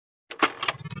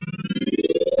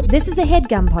This is a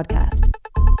HeadGum podcast.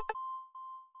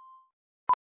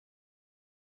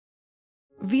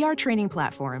 VR training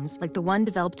platforms, like the one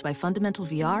developed by Fundamental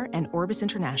VR and Orbis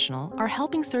International, are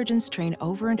helping surgeons train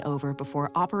over and over before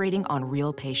operating on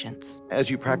real patients. As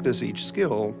you practice each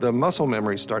skill, the muscle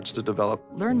memory starts to develop.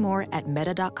 Learn more at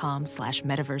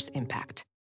meta.com/metaverseimpact.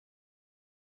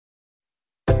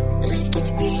 Life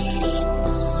gets pretty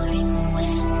boring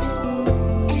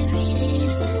when every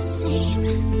day's the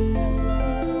same.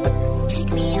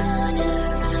 Take me on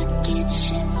a rocket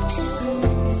ship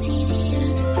to see the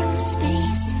Earth from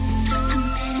space. I'm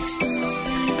an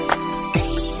explorer,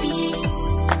 baby.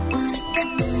 Wanna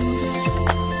come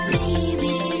over,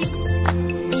 baby.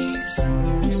 It's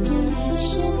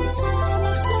exploration time,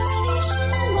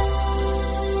 exploration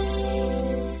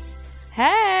life.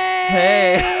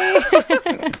 Hey.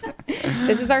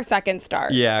 This is our second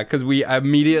start. Yeah, because we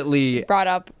immediately Brought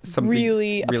up something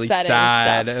really upsetting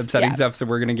sad, stuff. upsetting Yeah, stuff. So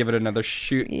we're gonna give it another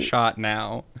shot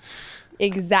now.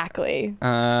 Exactly.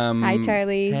 Hi,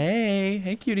 Charlie.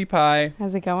 Hey, cutie pie.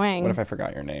 How's it going? What if I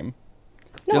forgot your name?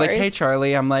 No You're like, worries. hey,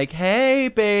 Charlie. I'm like, hey,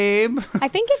 babe. I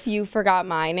think if you forgot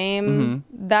my name,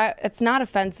 that it's not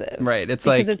offensive. Right. It's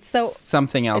because like it's so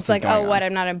something else. It's like, is going oh, what? on.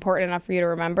 I'm not important enough for you to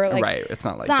remember. Like, Right. It's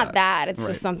not like it's not that. that. It's Right.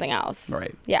 just something else.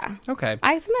 Right. Yeah. Okay.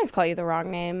 I sometimes call you the wrong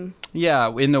name.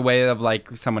 Yeah, in the way of like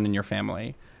someone in your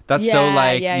family. That's so Yeah,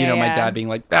 like, yeah, you know, yeah, my yeah. dad being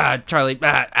like, Charlie,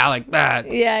 Alec,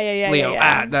 Yeah. Leo,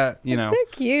 yeah. that, you know. So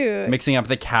cute. Mixing up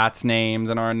the cats' names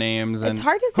and our names. And It's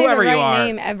hard to say the whoever you right are.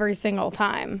 name every single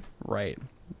time. Right.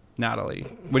 Natalie.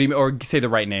 What do you mean? Or say the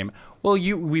right name. Well,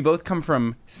 we both come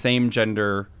from same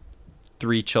gender,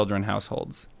 3 children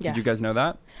households. Did you Yes. guys know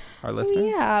that? Our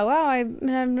listeners? Yeah. Wow. I've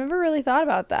never really thought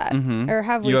about that. Or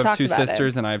have we You have talked 2 about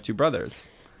sisters and I have 2 brothers.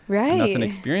 it? Right. And that's an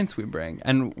experience we bring.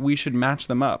 And we should match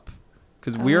them up.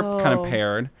 Because we're kind of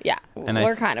paired. Yeah. And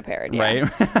We're kind of paired. Yeah. Right?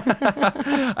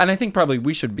 And I think probably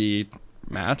we should be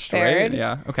matched, Paired? right?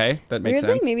 Yeah. Okay. That makes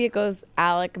Weirdly, sense. maybe it goes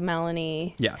Alec,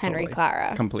 Melanie, Yeah, Henry, totally.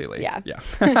 Clara. Completely. Yeah.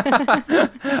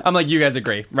 I'm like, you guys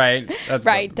agree, right? That's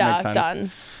Right. what makes Duh.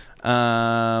 sense.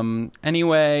 Done.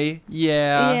 Anyway,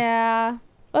 yeah. Yeah.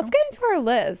 Let's get into our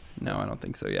list. No, I don't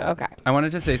think so yet. Okay. I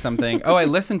wanted to say something. Oh, I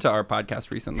listened to our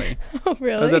podcast recently. Oh,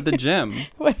 really? I was at the gym.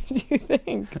 What did you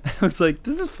think? I was like,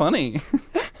 this is funny.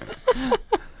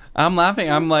 I'm laughing.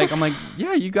 I'm like,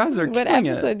 yeah, you guys are What killing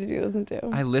episode it. did you listen to?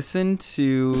 I listened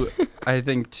to, I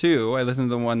think 2. I listened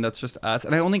to the one that's just us,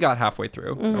 and I only got halfway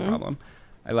through. No problem.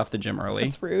 I left the gym early.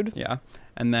 That's rude. Yeah.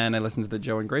 And then I listened to the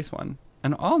Joe and Grace one.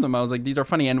 And all of them, I was like, these are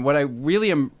funny. And what I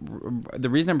really am, the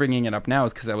reason I'm bringing it up now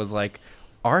is because I was like,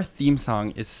 our theme song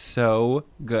is so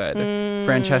good.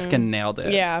 Francesca nailed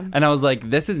it. Yeah. And I was like,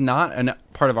 this is not a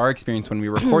part of our experience when we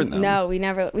record them. No,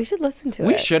 we should listen to it.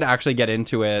 We should actually get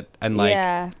into it and like,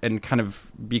 Yeah. and kind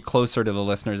of be closer to the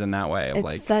listeners in that way. Of It's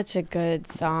like, such a good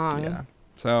song. yeah.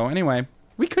 So anyway,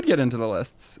 we could get into the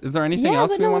lists. Is there anything Yeah,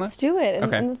 else but we no, want let's do it. And,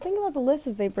 Okay. and the thing about the list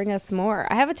is they bring us more.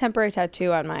 I have a temporary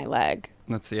tattoo on my leg.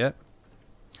 Let's see it.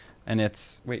 And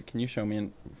it's, wait, can you show me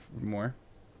more?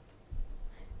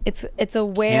 It's a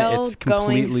whale it's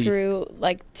going completely- through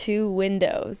like 2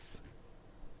 windows.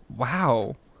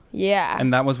 Wow. Yeah.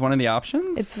 And that was one of the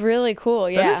options? It's really cool.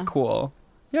 Yeah. That is cool.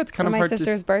 Yeah, it's kind For of my hard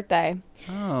sister's to... birthday.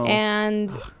 Oh.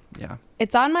 And Yeah.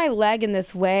 it's on my leg in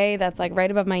this way that's like right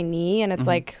above my knee, and it's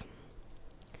like,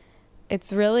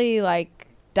 it's really like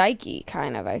dykey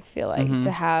kind of, I feel like,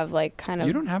 to have like kind of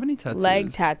You don't have any tattoos.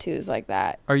 leg tattoos like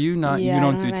that. Are you not... Yeah, you I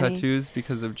don't don't do have any. tattoos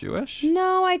because of Jewish?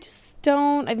 No, I just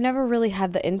don't. I've never really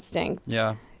had the instinct.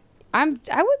 Yeah. I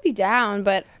would be down,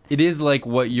 but It is like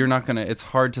what you're not gonna... It's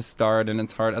hard to start and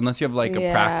it's hard... Unless you have like a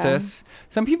Yeah. practice.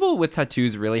 Some people with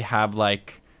tattoos really have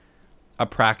like a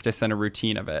practice and a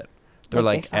routine of it. They're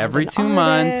Like like, they found every an 2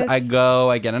 months I artist. go,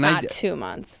 I get an not idea. 2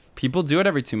 months. People do it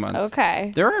every 2 months.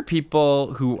 Okay. There are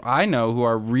people who I know who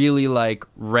are really like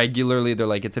regularly, they're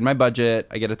like, it's in my budget.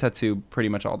 I get a tattoo pretty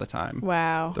much all the time.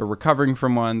 Wow. They're recovering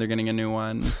from one. They're getting a new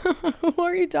one.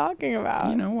 What are you talking about?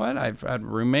 You know what? I've had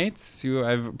roommates who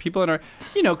I've people in our,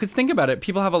 you know, because think about it.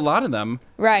 People have a lot of them.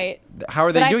 Right. How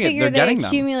are they But doing I it? figure They're they getting them.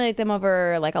 accumulate them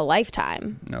over like a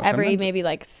lifetime. No, every sometimes- maybe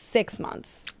like 6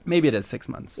 months. Maybe it is 6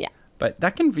 months. Yeah. But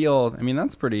that can feel, I mean,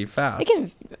 that's pretty fast. It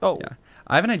can. Oh. Yeah.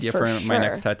 I have an idea for For my sure.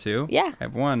 next tattoo. Yeah. I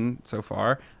have one so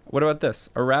far. What about this?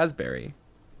 A raspberry.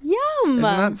 Yum. Isn't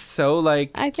that so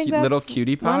like I think cute, that's little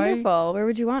cutie pie? wonderful. Where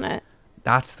would you want it?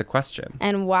 That's the question.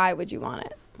 And why would you want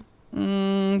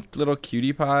it? Little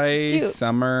cutie pie, It's cute.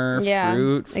 summer Yeah,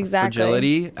 fruit, exactly.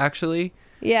 fragility. Actually,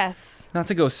 Yes. not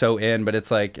to go so in, but it's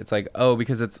like oh,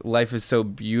 because it's life is so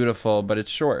beautiful, but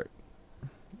it's short.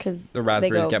 Because The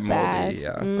raspberries get moldy.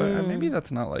 Yeah, but maybe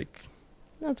that's not like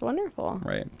That's wonderful.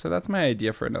 Right. So that's my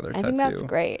idea for another I tattoo. think that's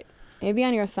great. Maybe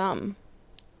on your thumb.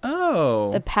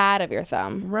 Oh. The pad of your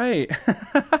thumb. Right.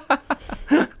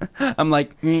 I'm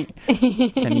like,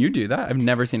 can you do that? I've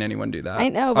never seen anyone do that. I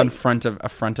know, On but- front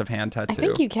of hand tattoo. I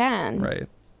think you can. Right.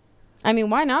 I mean,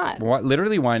 why not? What?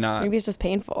 Literally, why not? Maybe it's just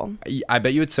painful. I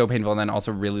bet you it's so painful and then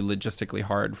also really logistically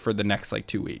hard for the next like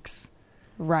 2 weeks.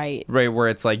 Right. Right, where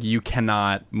it's like you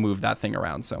cannot move that thing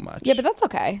around so much. Yeah, but that's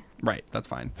okay. Right, that's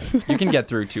fine. You can get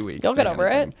through 2 weeks. You'll get doing over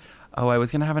it. anything. Oh, I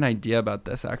was going to have an idea about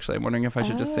this, actually. I'm wondering if I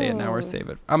should just say it now or save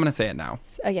it. I'm going to say it now.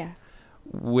 Yeah.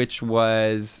 Which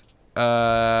was,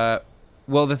 well,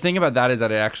 the thing about that is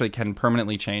that it actually can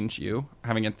permanently change you,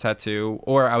 having a tattoo.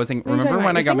 Or I was thinking, remember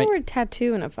when I got my You're saying the word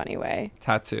tattoo in a funny way.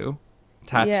 tattoo?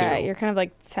 Yeah, you're kind of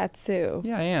like tattoo.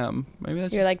 Yeah, I am. Maybe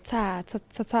that's You're just, like ta ta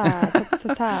ta ta ta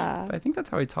ta ta. I think that's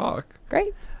how I talk.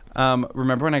 Great.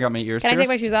 Remember when I got my ears Can I pierced?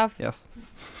 take my shoes off? Yes.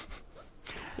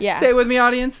 Yeah. Say it with me,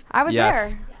 audience. I was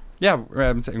yes. there. Yeah,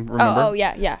 I'm saying, remember? Oh,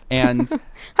 yeah, yeah. And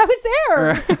I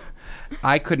was there.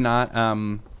 I could not.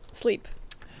 Sleep.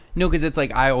 No, because it's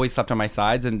like I always slept on my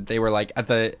sides, and they were like at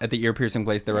the ear piercing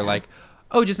place. They were like,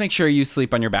 "Oh, just make sure you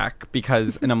sleep on your back,"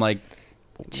 because, and I'm like,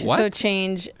 "What?" So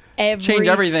change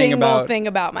everything single thing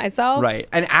about myself. Right,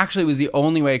 and actually, it was the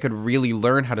only way I could really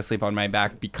learn how to sleep on my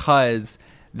back because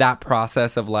that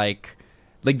process of like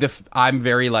I'm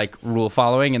very like rule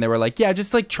following, and they were like, yeah,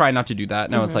 just like try not to do that.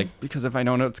 And I was like, because if I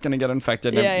know it's gonna get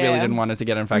infected, and I really didn't want it to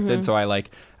get infected, so I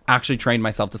like actually trained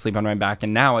myself to sleep on my back,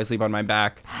 and now I sleep on my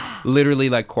back, literally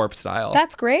like corpse style.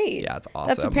 That's great. Yeah, it's awesome.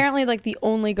 That's apparently like the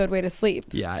only good way to sleep.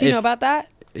 Yeah, Do you know about that?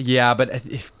 Yeah, but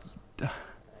if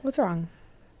What's wrong?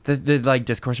 the like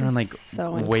discourse around like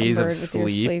so ways of encumbered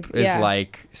with your sleep sleep. is Yeah.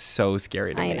 like so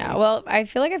scary to me. I know. Well, I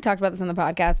feel like I've talked about this on the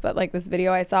podcast, but like this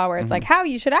video I saw where it's like how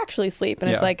you should actually sleep, and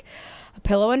Yeah. it's like a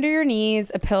pillow under your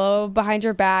knees, a pillow behind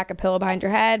your back, a pillow behind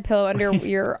your head, pillow under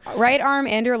your right arm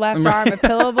and your left arm, a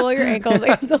pillow below your ankles.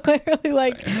 Like, it's literally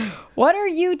like, what are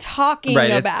you talking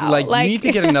Right, about? it's like you need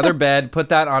to get another bed, put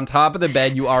that on top of the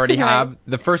bed you already Right. have.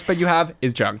 The first bed you have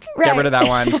is junk. Get Right. rid of that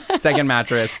one. Second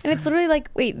mattress. And it's literally like,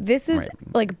 wait, this is Right.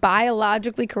 like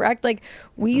biologically correct. Like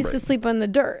we used to Right. sleep on the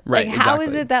dirt. Right, Like how is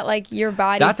exactly. it that like your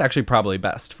body? That's actually probably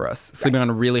best for us. Sleeping on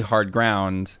a really hard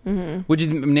ground, which is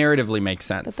narratively makes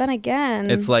sense. But then again,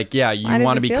 it's like, yeah, you why does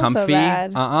want to it be feel so comfy.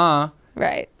 bad?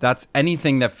 Right. That's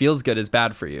anything that feels good is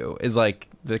bad for you, is like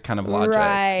the kind of logic.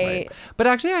 Right. But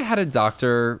actually, I had a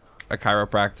doctor, a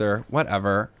chiropractor,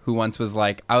 whatever, who once was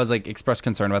like, I was like, expressed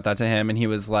concern about that to him, and he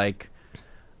was like,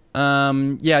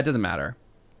 yeah, it doesn't matter.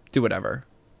 Do whatever.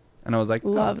 And I was like,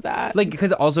 Love that. Like,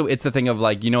 because also it's the thing of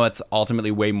like, you know, it's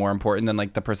ultimately way more important than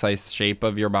like the precise shape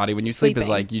of your body when you sleep is Sleeping.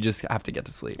 like, you just have to get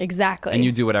to sleep. Exactly. And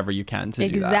you do whatever you can to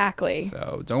do that. Exactly.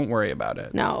 So don't worry about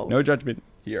it. No. No judgment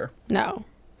here. No.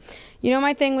 You know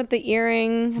my thing with the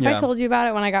earring? Have I Yeah. told you about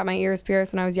it when I got my ears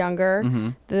pierced when I was younger?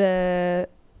 My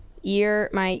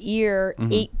ear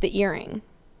ate the earring. Did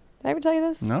I ever tell you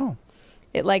this? No.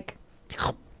 It like,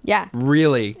 yeah.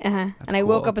 Really? And I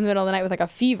woke cool. up in the middle of the night with like a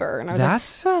fever, and I was That's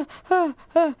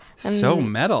so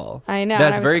metal. I know.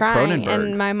 That's and I was very crying, Cronenberg.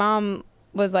 and my mom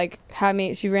was like,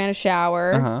 she ran a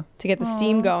shower to get the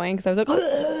steam going because I was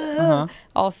like,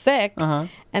 all sick,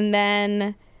 and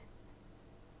then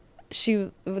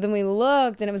then we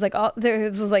looked, and it was like there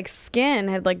was like skin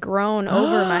had like grown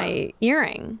over my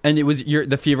earring. And it was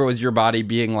the fever was your body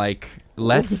being like,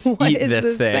 let's What eat is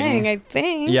this thing. I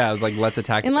think. Yeah, it was like, let's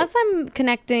attack. Unless I'm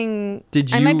connecting,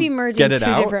 Did I might you be merging get it two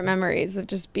out? different memories of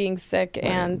just being sick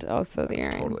and also the It's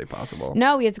earring. totally possible.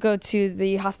 No, we had to go to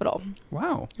the hospital,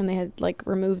 Wow. and they had like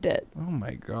removed it. Oh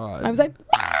my god. I was like,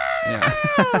 yeah.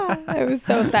 I was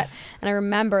so upset. And I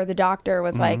remember the doctor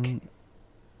was like,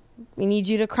 we need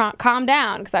you to calm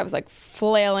down, because I was like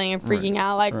flailing and freaking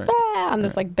out like on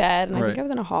this like bed, and I think I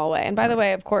was in a hallway. And by the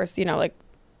way, of course, you know, like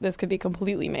this could be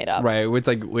completely made up. Right. It's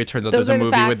like it turns out Those there's a are the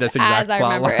movie with facts this exact as I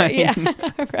plot remember line. it.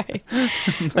 Yeah. Right.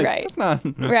 Like, right. That's not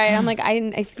Right. I'm like,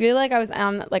 I feel like I was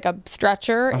on like a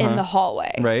stretcher in the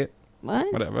hallway. right.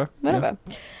 What? Whatever. Whatever.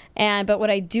 But what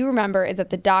I do remember is that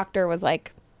the doctor was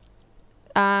like,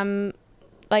 not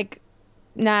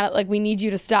like, we need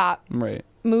you to stop Yeah. Right.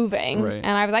 moving. Right.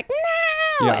 And I was like,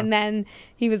 no. Yeah. And then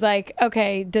he was like,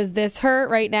 okay, does this hurt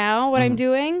right now, what I'm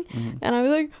doing? And I was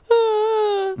like,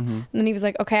 ah. And then he was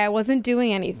like, okay, I wasn't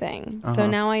doing anything. So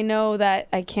now I know that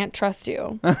I can't trust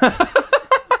you.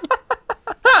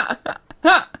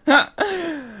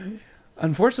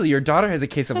 Unfortunately, your daughter has a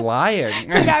case of lying.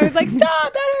 Like, I was like, stop,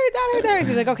 that hurts, that hurts, that hurts.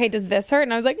 He was like, okay, does this hurt?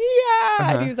 And I was like,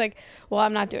 yeah. And he was like, well,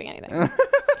 I'm not doing anything.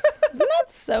 Isn't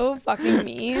that so fucking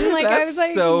mean? Like I That's was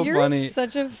like, so you're funny.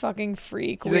 such a fucking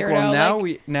freak, He's weirdo. like,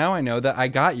 well, now I know that I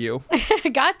got you.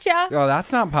 Gotcha. Oh,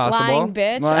 that's not possible. Lying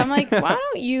bitch. I'm like, why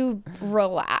don't you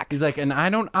relax? He's like, and I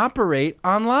don't operate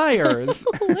on liars.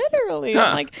 Literally.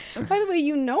 I'm like, by the way,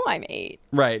 you know I'm 8.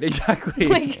 Right, exactly.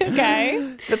 Like,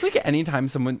 okay. It's like anytime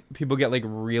people get like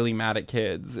really mad at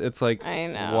kids, it's like, I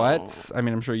know. what? I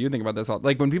mean, I'm sure you think about this all.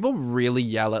 Like when people really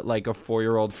yell at like a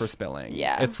 4-year-old for spilling.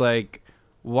 Yeah. It's like,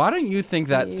 why don't you think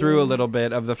that through a little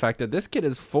bit of the fact that this kid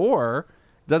is 4,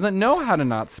 doesn't know how to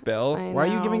not spill? I Why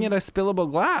are you giving know. it a spillable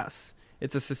glass?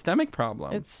 It's a systemic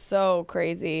problem. It's so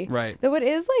crazy. Right. Though it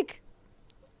is like,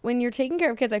 when you're taking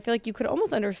care of kids, I feel like you could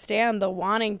almost understand the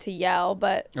wanting to yell,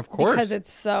 but Of course. because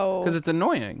it's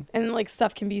annoying. and like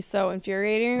stuff can be so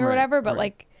infuriating or Right, whatever, but right.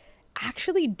 like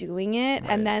actually doing it,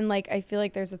 Right. and then like I feel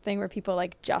like there's a thing where people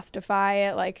like justify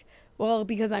it, like, well,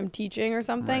 because I'm teaching or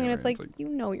something, Right, and right. it's like, It's like- you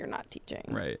know you're not teaching.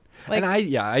 Right. Like- And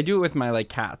I do it with my like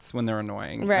cats when they're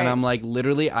annoying. Right. And I'm like,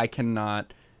 literally, I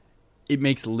cannot. It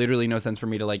makes literally no sense for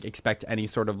me to like expect any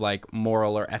sort of like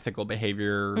moral or ethical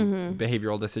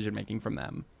behavioral decision making from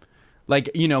them. Like,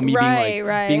 you know, me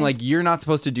being like, you're not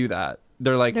supposed to do that.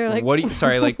 They're like, what do you,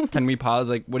 sorry, like, can we pause?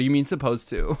 Like, what do you mean supposed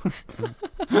to?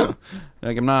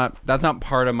 Like, that's not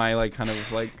part of my like kind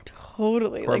of like.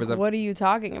 Totally. Corp Like, is a- what are you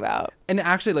talking about? And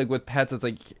actually, like with pets, it's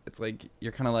like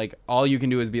you're kind of like, all you can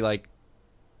do is be like,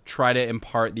 try to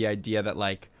impart the idea that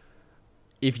like,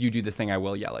 if you do this thing, I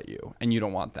will yell at you, and you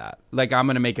don't want that. Like, I'm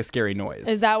gonna make a scary noise.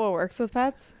 Is that what works with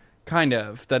pets? Kind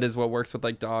of. That is what works with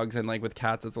like dogs, and like with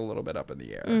cats, it's a little bit up in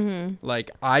the air.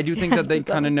 Like, I do think that they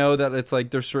kind of know that it's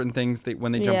like there's certain things that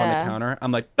when they jump on Yeah. the counter,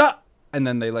 I'm like, ah, and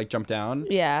then they like jump down,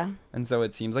 Yeah. and so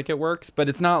it seems like it works, but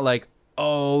it's not like,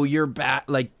 oh, you're bad,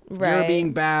 like you're Right.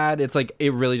 being bad. It's like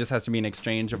it really just has to be an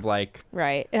exchange of like.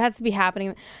 Right. It has to be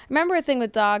happening. Remember a thing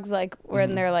with dogs, like when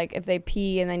Mm-hmm. they're like, if they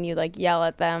pee and then you like yell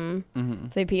at them,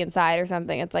 if they pee inside or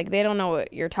something, it's like they don't know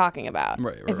what you're talking about.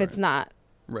 Right, if it's right. not,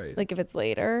 Right. like if it's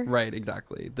later. Right,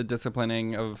 exactly. The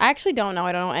disciplining of I actually don't know.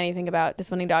 I don't know anything about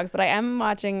disciplining dogs, but I am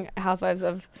watching Housewives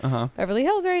of Beverly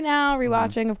Hills right now,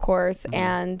 rewatching, of course.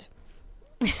 And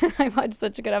I watched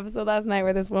such a good episode last night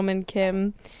where this woman,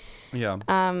 Kim, yeah.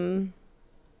 oh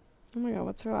my God,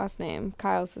 what's her last name?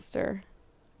 Kyle's sister.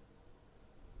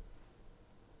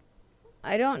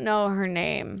 I don't know her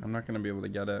name. I'm not gonna be able to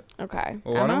get it. Okay.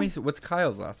 Well, why Emma? don't we? What's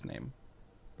Kyle's last name?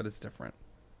 But it's different.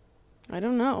 I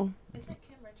don't know. Is it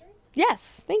Kim Richards?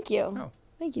 Yes, thank you. Oh.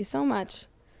 Thank you so much.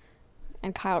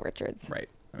 And Kyle Richards. Right.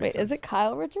 That Wait, makes is sense. it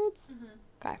Kyle Richards?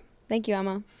 Okay. Thank you,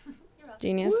 Emma. You're welcome.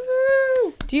 Genius.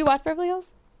 Do you watch Beverly Hills?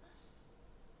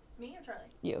 Me or Charlie?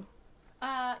 You.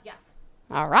 Yes.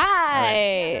 All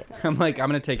right. I'm like, I'm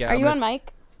gonna take it. Are you on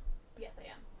mic? Yes,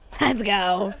 I am. Let's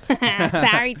go.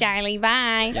 Sorry, Charlie.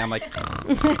 Bye. Yeah, I'm like,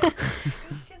 Chance to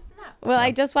know. Well,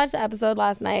 I just watched the episode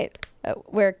last night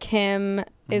where Kim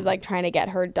Mm-hmm. is like trying to get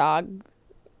her dog.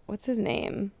 What's his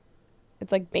name?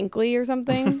 It's like Binkley or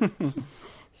something.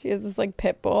 She has this like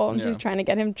pit bull and she's Yeah. trying to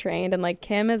get him trained. And like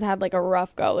Kim has had like a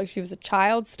rough go. Like she was a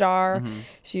child star. Mm-hmm.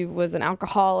 She was an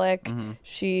alcoholic.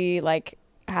 She like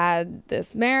had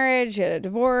this marriage. She had a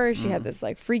divorce. She Mm-hmm. had this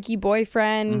like freaky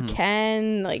boyfriend,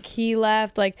 Ken. Like he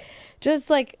left. Like just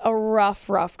like a rough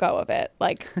go of it.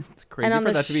 Like it's crazy on for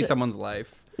the that to be sh- someone's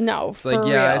life. no, It's like, for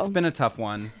yeah, real. it's been a tough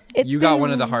one. It's You got been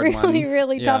one of the hard really, ones.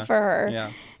 really Yeah. tough for her.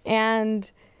 Yeah. And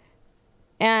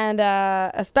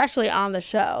especially on the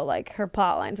show, like her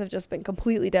plot lines have just been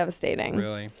completely devastating.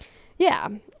 Really. Yeah.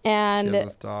 She And has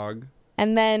this dog.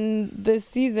 and then this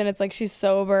season it's like she's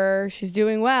sober, she's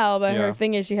doing well, but Yeah. her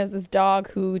thing is she has this dog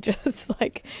who just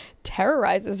like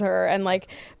terrorizes her, and like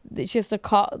she has to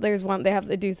call, there's one, they have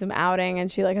to do some outing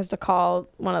and she like has to call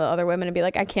one of the other women and be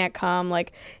like, I can't come,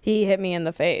 like he hit me in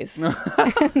the face. And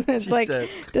it's like, Jesus.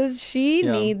 does she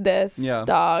Yeah. need this Yeah.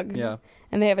 dog? Yeah.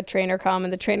 And they have a trainer come,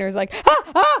 and the trainer's like,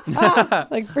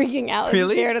 like freaking out, like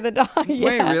Really? scared of the dog. Yeah.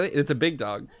 Wait, really? It's a big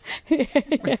dog.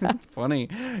 That's funny.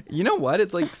 You know what?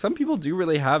 It's like some people do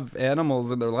really have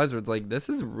animals in their lives where it's like, this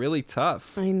is really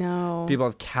tough. I know. People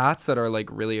have cats that are like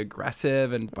really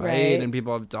aggressive and bite, Right. and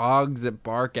people have dogs that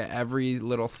bark at every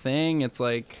little thing. It's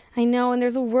like, I know, and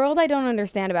there's a world I don't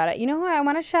understand about it. You know who I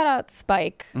want to shout out?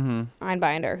 Spike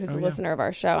Einbinder, who's a yeah. listener of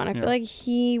our show, and I Yeah. feel like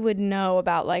he would know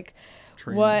about like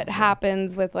Training, what yeah.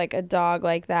 happens with like a dog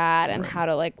like that and Right. how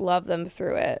to like love them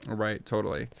through it. right,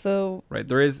 totally. So Right.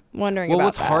 There is. wondering Well, about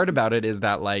what's that. hard about it is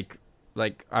that like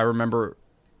I remember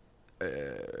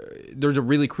there's a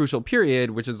really crucial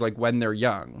period, which is like when they're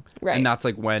young. Right. And that's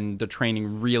like when the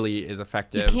training really is You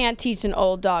effective. can't teach an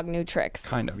old dog new tricks.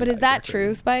 Kind of, But yeah, is that exactly.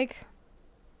 true, Spike?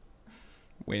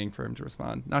 Waiting for him to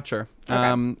respond. Not sure. Okay.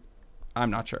 I'm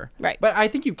not sure. Right. But I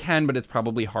think you can, but it's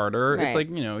probably harder. Right. It's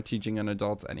like, teaching an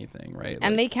adult anything, right?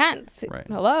 And like, they can't. Right.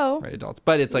 Hello. Right, adults.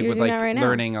 But it's like You're with doing like that right now.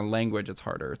 learning a language, it's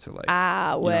harder to like.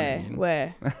 Ah, you know what I where, mean?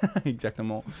 where?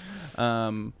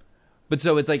 Exactement. But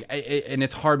so it's like, and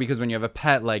it's hard because when you have a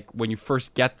pet, like when you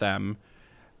first get them,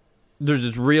 there's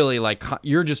this really like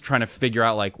you're just trying to figure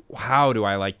out like how do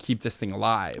I like keep this thing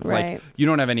alive? Right. Like you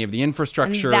don't have any of the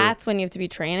infrastructure. And that's when you have to be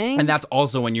training. And that's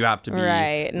also when you have to be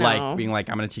Right, no. like being like,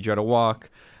 I'm going to teach you how to walk.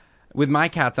 With my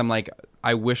cats, I'm like,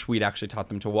 I wish we'd actually taught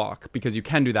them to walk because you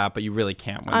can do that, but you really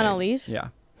can't. When On a leash? Yeah.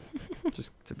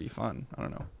 Just to be fun. I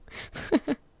don't know.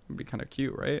 It'd be kind of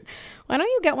cute, right? Why don't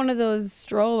you get one of those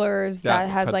strollers Yeah, that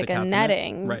has put the like a cats in it.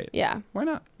 netting? Right. Yeah. Why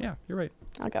not? Yeah, you're right.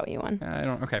 I'll get you one. I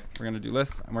don't. Okay, we're going to do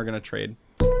this and we're going to trade.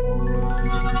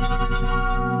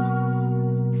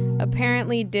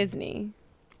 Apparently Disney.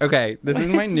 Okay, this is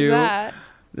my What's new. that?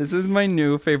 This is my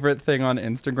new favorite thing on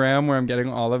Instagram where I'm getting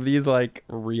all of these like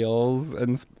reels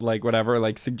and like whatever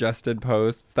like suggested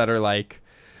posts that are like,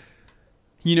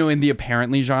 in the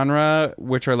apparently genre,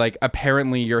 which are like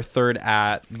apparently your third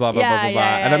at blah blah blah blah blah.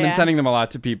 And I've been sending them a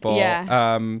lot to people.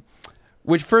 Yeah.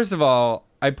 Which first of all,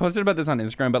 I posted about this on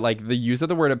Instagram, but like the use of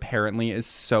the word apparently is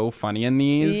so funny in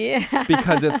these. Yeah.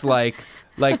 Because it's like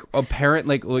apparent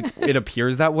like it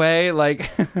appears that way like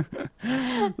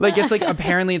like it's like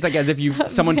apparently it's like as if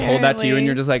someone told that to you and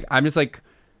you're just like I'm just like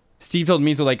Steve told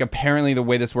me so like apparently the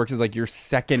way this works is like your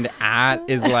second at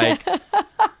is like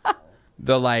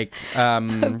the like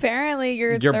apparently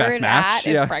your your third best match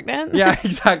at is pregnant. yeah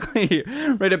exactly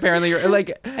right apparently you're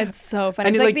like It's so funny.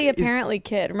 And It's it, like like, the apparently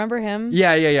kid. Remember him?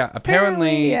 yeah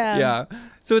apparently yeah. yeah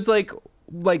so it's like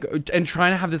and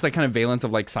trying to have this like kind of valence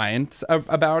of like science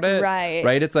about it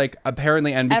right it's like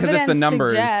apparently and because it's the Evidence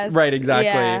numbers suggests, right exactly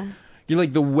yeah. you're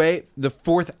like the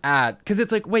fourth at because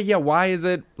it's like wait yeah why is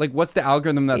it like what's the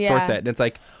algorithm that sorts Yeah. it and it's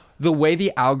like the way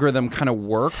the algorithm kind of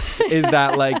works is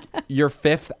that like your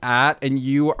fifth at and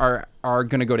you are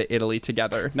gonna go to Italy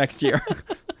together next year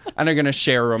and are gonna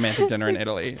share a romantic dinner in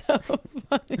Italy. So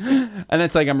funny. And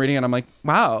it's like I'm reading it and I'm like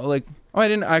wow like I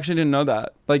actually didn't know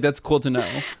that. Like, that's cool to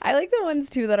know. I like the ones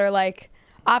too that are like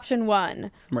option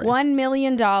 1, Right. $1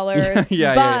 million,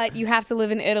 Yeah, but you have to live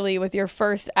in Italy with your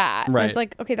first at. And Right. it's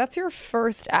like, okay, that's your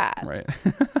first at. Right.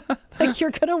 Like you're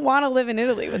gonna want to live in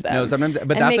Italy with them. No, sometimes, but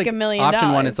and that's make like $1 million.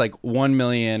 option 1. It's like 1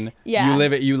 million. Yeah. You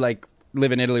live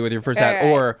in Italy with your first ad, Right.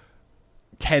 or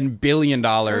 $10 billion.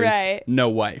 Right. No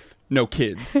wife, no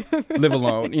kids, live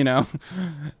alone.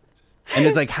 And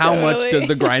it's like, how much Totally. does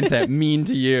the grind set mean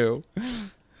to you?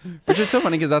 Which is so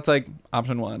funny because that's like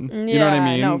option 1. You know what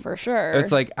I mean? No, for sure.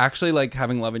 It's like actually like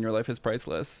having love in your life is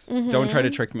priceless. Don't try to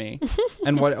trick me.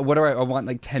 And what do I want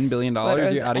like $10 billion? What Are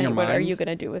is- you out of your and mind? what are you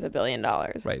gonna do with $1 billion?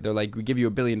 Right. They're like, we give you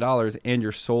 $1 billion and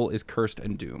your soul is cursed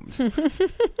and doomed.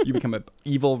 You become an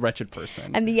evil, wretched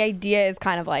person. And the idea is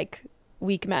kind of like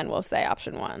weak men will say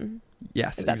option 1.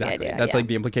 Yes, Is that the exactly. idea? That's Yeah. like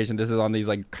the implication. This is on these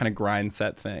like kind of grind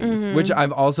set things, which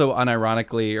I've also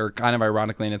unironically or kind of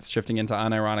ironically, and it's shifting into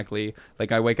unironically.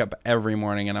 Like I wake up every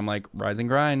morning and I'm like, rise and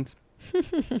grind,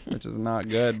 which is not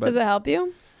good. But Does it help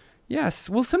you? yes,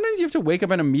 well, sometimes you have to wake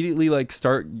up and immediately like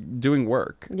start doing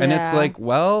work, and it's Yeah. like,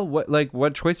 well,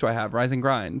 what choice do I have? Rise and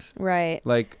grind. Right.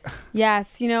 Like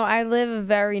Yes. I live a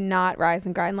very not rise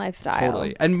and grind lifestyle.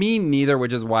 totally, and me neither,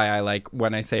 which is why I like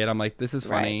when I say it, I'm like, this is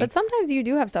funny. Right. But sometimes you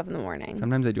do have stuff in the morning.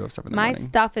 Sometimes I do have stuff in the My morning.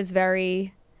 stuff is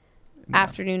very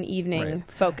afternoon, evening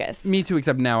Right. focused. Me too,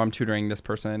 except now I'm tutoring this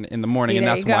person in the morning, See, and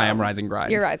there that's you why go. I'm rise and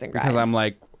grind. You're rise and because grind. I'm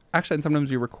like, actually, and sometimes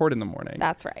we record in the morning.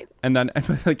 That's right. And then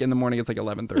like in the morning it's like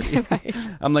 11:30. Right.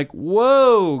 I'm like,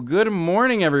 whoa, good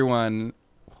morning, everyone.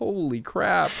 Holy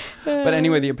crap. But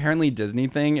anyway, the apparently Disney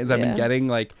thing is I've been Yeah. getting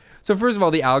like, so first of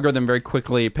all, the algorithm very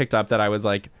quickly picked up that I was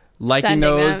like liking Sending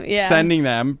those, them, yeah. sending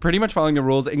them, pretty much following the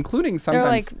rules, including They're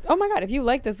sometimes. like, oh my God, if you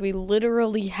like this, we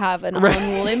literally have an Right,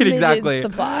 unlimited exactly.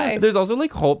 supply. There's also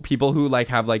like whole people who like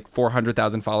have like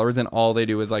 400,000 followers and all they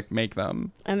do is like make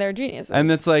them. And they're geniuses.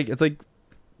 And it's like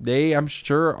they, I'm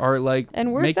sure, are like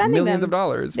And we're make sending millions them. of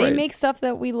dollars. They right? make stuff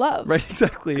that we love. Right,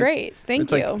 exactly. Great. Thank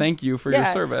It's you. like, thank you for your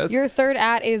service. Your third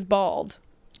at is bald.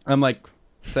 I'm like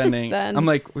sending. Send. I'm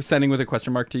like sending with a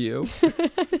question mark to you.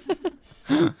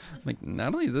 I'm like,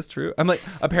 Natalie, is this true? I'm like,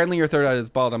 apparently your third eye is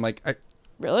bald. I'm like,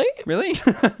 Really? really?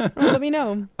 Let me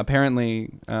know. Apparently.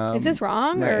 Is this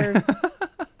wrong? right. Or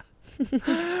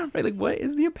Right, like what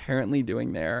is the apparently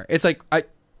doing there? It's like I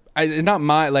it's not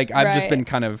my like I've just Right. been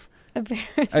kind of.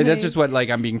 apparently. That's just what like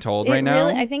I'm being told It right now.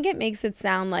 really- I think it makes it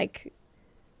sound like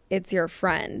it's your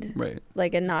friend. Right.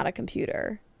 Like and not a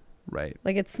computer. Right.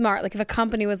 Like it's smart. Like if a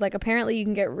company was like, apparently you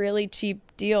can get really cheap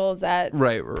deals at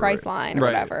Right. Priceline or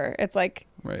right. whatever. It's like,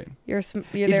 Right. You're It's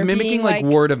they're mimicking being, like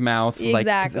word of mouth. Like,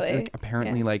 'cause Exactly. it's like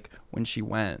apparently Yeah. like when she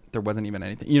went, there wasn't even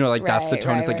anything. You know, like that's the Right,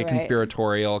 tone. It's right, like a right, right.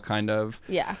 conspiratorial kind of.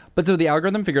 Yeah. But so the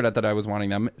algorithm figured out that I was wanting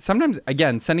them. Sometimes,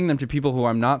 again, sending them to people who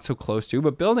I'm not so close to,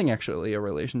 but building actually a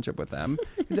relationship with them.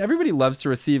 Because everybody loves to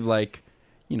receive, like,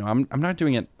 you know, I'm not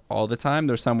doing it all the time.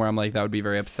 There's some where I'm like, that would be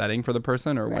very upsetting for the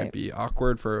person or Right. might be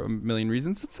awkward for a million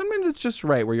reasons. But sometimes it's just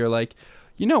right where you're like,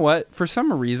 you know what? For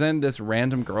some reason, this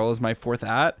random girl is my fourth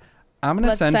at. I'm going to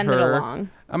Let's send send it her. along.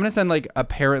 I'm going to send, like,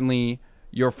 apparently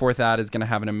your fourth ad is going to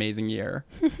have an amazing year.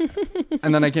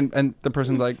 And then and the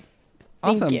person's like,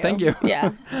 awesome, thank you.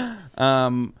 Yeah.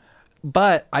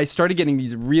 But I started getting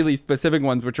these really specific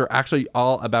ones, which are actually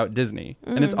all about Disney.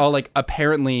 And it's all like,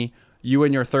 apparently you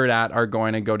and your third at are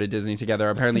going to go to Disney together.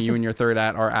 Apparently you and your third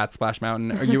at are at Splash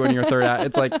Mountain. Or you and your third at.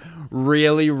 It's like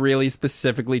really, really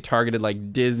specifically targeted,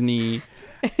 like Disney.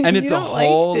 And it's You a don't like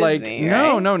whole Disney,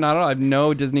 no, right? no, not at all. I have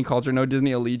no Disney culture, no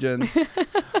Disney allegiance.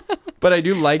 But I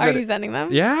do like Are that. you sending them?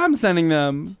 Yeah, I'm sending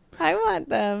them. I want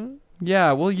them.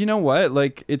 Yeah, well, you know what?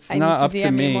 Like, it's I not need up to to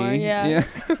DM you me. more, yeah.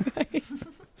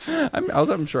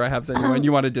 I'm sure I have sent you one.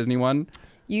 You want a Disney one?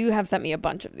 You have sent me a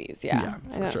bunch of these. Yeah. Yeah,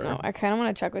 I for don't sure. know. I kind of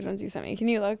want to check which ones you sent me. Can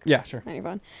you look? Yeah, sure. On your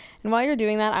phone. And while you're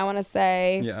doing that, I want to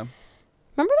say, Yeah.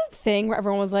 remember that thing where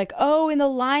everyone was like, oh, in the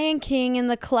Lion King in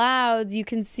the clouds, you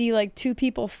can see like two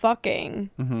people fucking.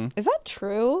 Mm-hmm. Is that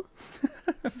true?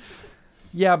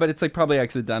 Yeah, but it's like probably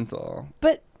accidental.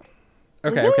 But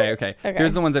Okay, Is okay, it? okay. Okay.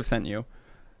 Here's the ones I've sent you.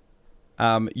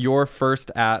 Your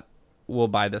first at will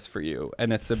buy this for you,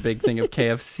 and it's a big thing of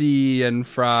KFC and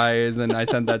fries, and I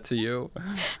sent that to you.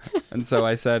 And so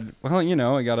I said, well, you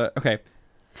know, I gotta. Okay,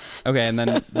 and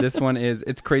then this one is,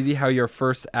 it's crazy how your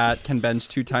first at can bench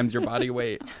 2 times your body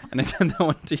weight, and I sent that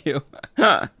one to you.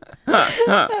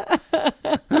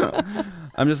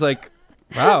 I'm just like,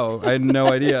 wow, I had no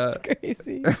idea. it's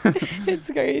crazy. It's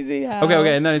crazy how.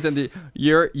 Okay, and then I said,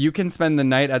 you can spend the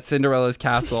night at Cinderella's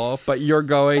castle, but you're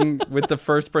going with the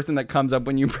first person that comes up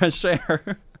when you press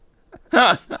share.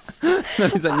 Then I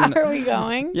said, Are we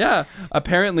going? yeah,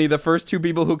 apparently the first 2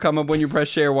 people who come up when you press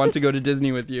share want to go to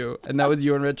Disney with you, and that was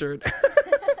you and Richard.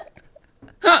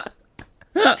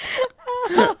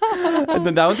 And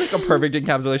then that was like a perfect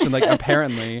encapsulation. Like,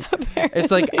 apparently.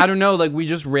 It's like, I don't know, like we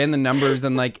just ran the numbers,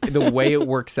 and like the way it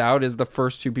works out is the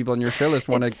first 2 people on your share list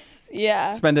want to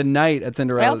Yeah. spend a night at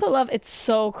Cinderella. I also love, it's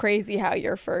so crazy how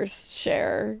your first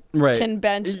share Right. can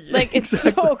bench. Like, it's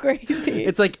so crazy.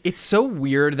 It's like, it's so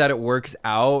weird that it works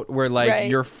out where like Right.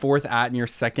 your fourth at and your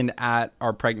second at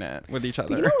are pregnant with each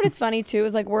other. You know what? It's funny too.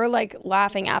 Is like we're like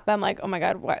laughing at them, like, oh my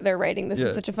god, what, they're writing this Yeah.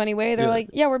 in such a funny way. They're Yeah. like,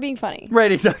 yeah, we're being funny.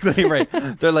 Right, exactly, right.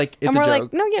 They're like, it's and a we're joke.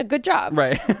 like, no, yeah, good job.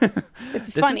 Right. It's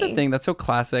This funny. is the thing that's so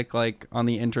classic, like on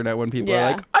the internet when people are Yeah.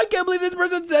 like, I can't believe this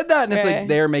person said that. And it's like, Right.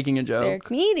 they're making a They're a joke.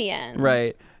 comedian.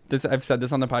 Right. I've said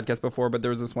this on the podcast before, but there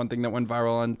was this one thing that went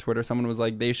viral on Twitter. Someone was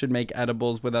like, they should make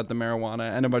edibles without the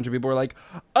marijuana. And a bunch of people were like,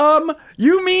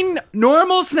 you mean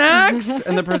normal snacks?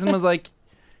 And the person was like,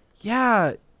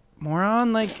 yeah,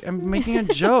 moron, like, I'm making a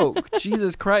joke.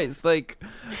 Jesus Christ. Like,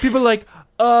 people are like,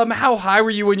 how high were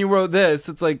you when you wrote this?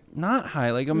 It's like, not high.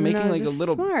 Like, I'm making No, like a just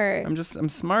little. smart. I'm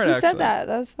smart, Who actually. said that?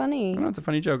 That's funny. I know, it's a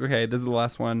funny joke. Okay, this is the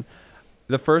last one.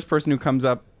 The person who comes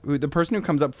up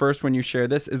first when you share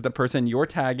this is the person you're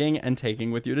tagging and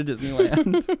taking with you to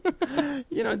Disneyland.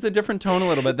 You know, it's a different tone a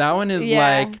little bit. That one is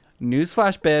Yeah. like,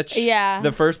 newsflash, bitch. Yeah.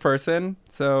 The first person.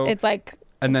 So. It's like.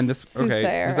 And then this. Okay. soothsayer,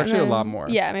 There's and actually a then- lot more.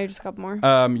 Yeah, maybe just a couple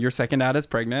more. Your second ad is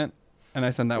pregnant, and I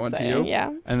send that one to you. Exciting,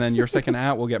 yeah. And then your second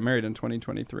ad will get married in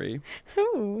 2023.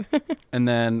 Ooh. And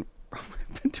then.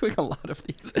 I've been doing a lot of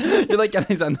these. You're like, and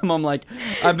I send them. I'm like,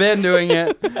 I've been doing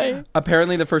it. Right.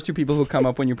 Apparently, the first 2 people who come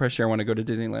up when you press share want to go to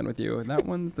Disneyland with you, and that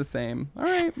one's the same. All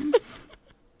right.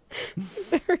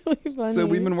 It's really funny. So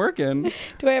we've been working.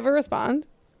 Do I ever respond?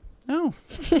 No.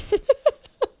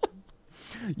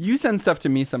 You send stuff to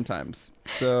me sometimes.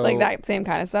 So Like that same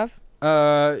kind of stuff?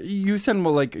 you send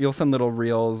you'll send little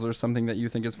reels or something that you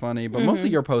think is funny, but mostly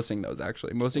you're posting those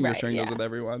actually. Mostly you're Right, sharing yeah. those with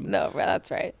everyone. No, that's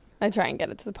right. I try and get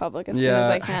it to the public as soon as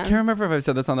I can. can't remember if I've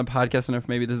said this on the podcast and if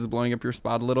maybe this is blowing up your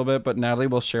spot a little bit, but Natalie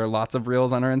will share lots of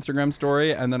reels on her Instagram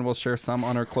story, and then we'll share some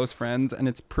on her close friends, and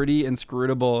it's pretty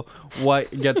inscrutable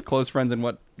what gets close friends and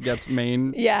what gets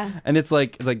main. Yeah. And it's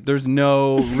like there's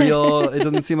no real. It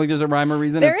doesn't seem like there's a rhyme or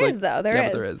reason. There it's is, though. There yeah,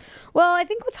 is. but there is. Well, I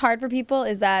think what's hard for people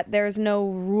is that there's no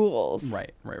rules.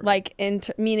 Right. Like,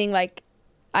 meaning, like,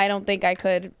 I don't think I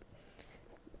could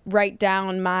write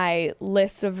down my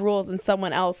list of rules and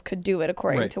someone else could do it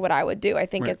according Right. to what I would do. I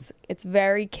think Right. it's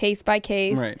very case by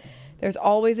case. Right. There's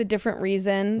always a different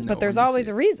reason, No, but there's when you always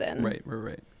see a it. reason.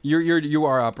 Right. You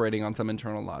are operating on some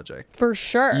internal logic. For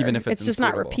sure. Even if it's just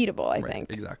not inscrutable. repeatable, I Right,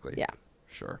 think. Exactly. Yeah.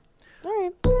 Sure. All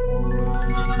right.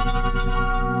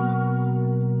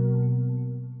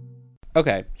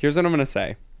 Okay, here's what I'm going to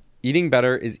say. Eating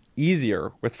better is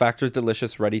easier with Factor's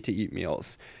delicious ready-to-eat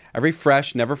meals. Every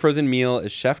fresh, never frozen meal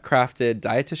is chef-crafted,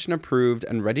 dietitian approved,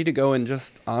 and ready to go in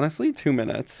just, honestly, 2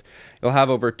 minutes. You'll have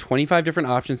over 25 different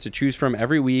options to choose from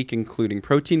every week, including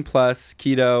Protein Plus,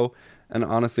 Keto, and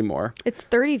honestly more. It's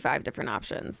 35 different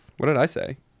options. What did I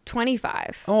say?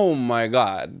 25. Oh my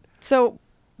God. So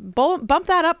bump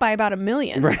that up by about 1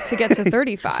 million to get to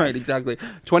 35. Right, exactly.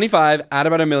 25, add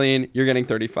about 1 million, you're getting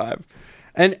 35.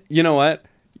 And you know what?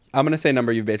 I'm going to say a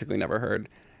number you've basically never heard.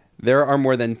 There are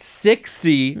more than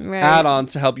 60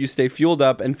 add-ons to help you stay fueled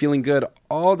up and feeling good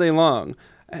all day long.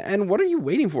 And what are you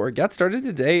waiting for? Get started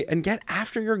today and get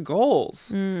after your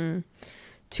goals.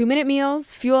 2-minute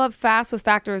meals, fuel up fast with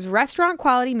Factor's restaurant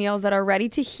quality meals that are ready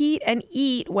to heat and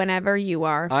eat whenever you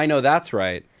are. I know that's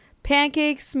right.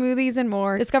 Pancakes, smoothies, and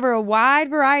more. Discover a wide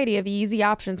variety of easy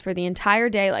options for the entire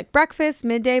day, like breakfast,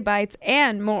 midday bites,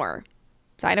 and more.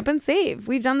 Sign up and save.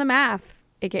 We've done the math,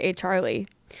 aka Charlie.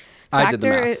 I did the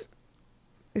math.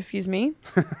 Excuse me.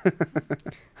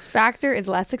 Factor is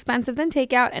less expensive than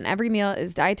takeout, and every meal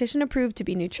is dietitian approved to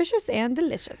be nutritious and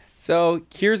delicious. So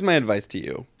here's my advice to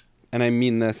you, and I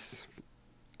mean this.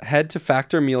 Head to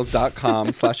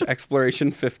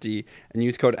factormeals.com/exploration50 and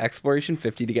use code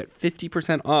exploration50 to get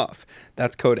 50% off.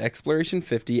 That's code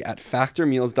exploration50 at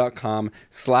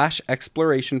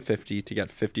factormeals.com/exploration50 to get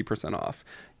 50% off.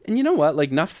 And you know what?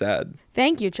 Like, enough said.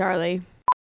 Thank you, Charlie.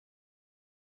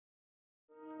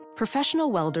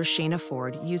 Professional welder Shayna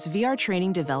Ford used VR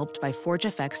training developed by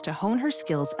ForgeFX to hone her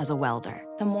skills as a welder.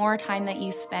 The more time that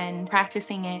you spend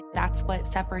practicing it, that's what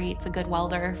separates a good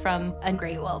welder from a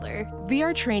great welder.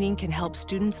 VR training can help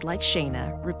students like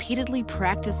Shayna repeatedly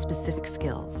practice specific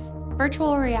skills.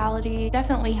 Virtual reality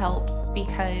definitely helps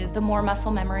because the more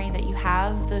muscle memory that you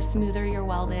have, the smoother your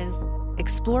weld is.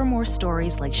 Explore more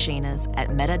stories like Shayna's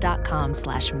at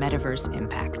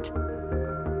meta.com/metaverseimpact.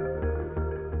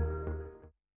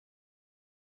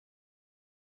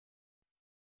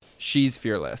 She's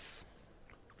fearless.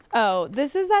 Oh,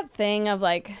 this is that thing of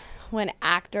like when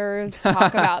actors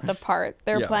talk about the part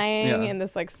they're playing in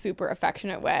this like super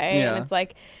affectionate way. And it's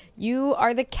like, you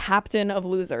are the captain of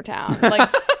Loser Town. Like,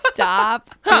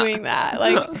 stop doing that.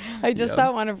 Like, I just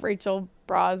saw one of Rachel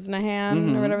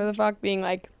Brosnahan or whatever the fuck being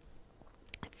like,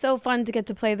 it's so fun to get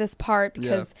to play this part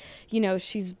because, you know,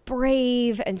 she's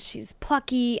brave and she's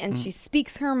plucky and she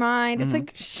speaks her mind. It's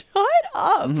like, shut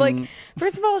up. Like,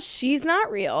 first of all, she's not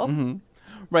real.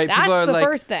 Right. That's people are the like,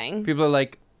 first thing. People are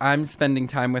like, I'm spending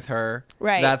time with her.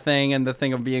 Right. That thing and the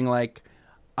thing of being like,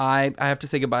 I have to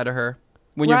say goodbye to her.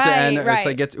 When you have to end, it's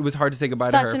like, it was hard to say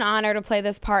goodbye to her. Such an honor to play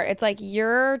this part. It's like,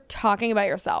 you're talking about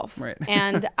yourself. Right.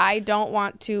 And I don't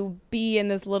want to be in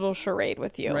this little charade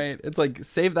with you. Right. It's like,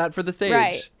 save that for the stage.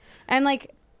 Right. And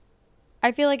like,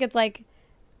 I feel like it's like,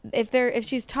 if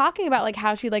she's talking about like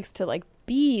how she likes to like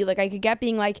be, like I could get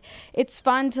being like, it's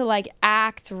fun to like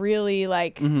act really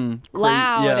like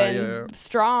loud and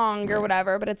strong or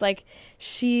whatever, but it's like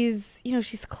she's, you know,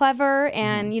 she's clever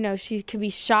and you know, she can be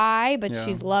shy, but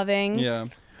she's loving. Yeah.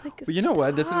 It's like, well, you know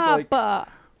what? This is like,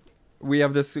 we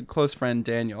have this close friend,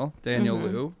 Daniel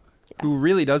Liu, who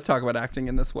really does talk about acting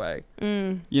in this way.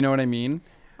 You know what I mean?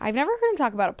 I've never heard him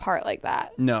talk about a part like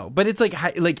that. No, but it's like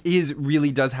he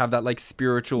really does have that like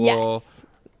spiritual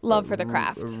love for the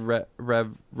craft,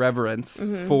 reverence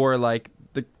for like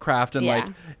the craft and like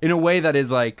in a way that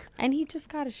is like. And he just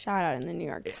got a shout out in the New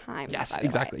York Times. Yes,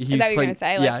 exactly. Is that what you're gonna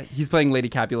say? Like, yeah, he's playing Lady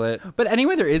Capulet. But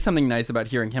anyway, there is something nice about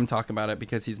hearing him talk about it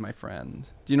because he's my friend.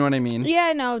 Do you know what I mean?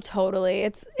 Yeah, no, totally.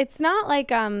 It's not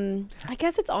like I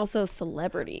guess it's also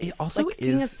celebrities. It also like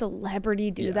seeing a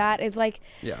celebrity do that is like,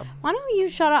 why don't you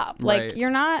shut up? Right. Like you're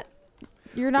not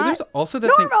Well, there's also the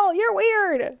normal. You're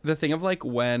weird. The thing of like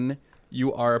when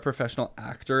you are a professional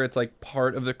actor, it's like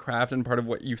part of the craft and part of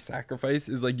what you sacrifice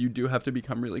is like you do have to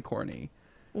become really corny.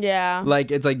 Yeah.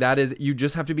 Like it's like that is you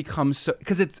just have to become so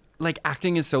because it's like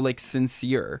acting is so like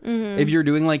sincere. If you're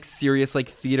doing like serious like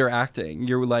theater acting,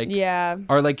 you're like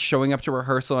are like showing up to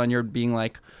rehearsal and you're being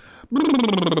like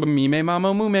me me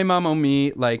mamo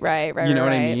me like right you know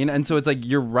what I mean? And so it's like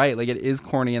you're right, like it is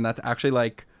corny and that's actually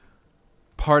like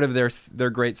part of their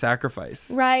great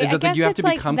sacrifice. Right. Is that like you have to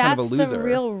become kind of a loser. That's the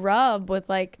real rub with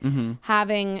like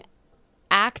having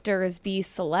actors be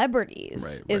celebrities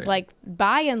is like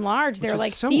by and large they're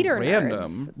like so theater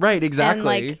random. nerds. Right, exactly.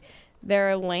 And like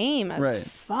they're lame as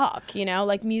fuck, you know?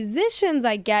 Like musicians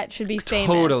I get should be famous.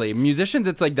 Totally. Musicians,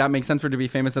 it's like that makes sense for it to be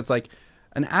famous. It's like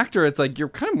an actor, it's like you're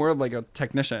kind of more of like a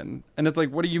technician. And it's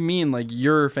like, what do you mean? Like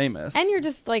you're famous. And you're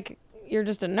just a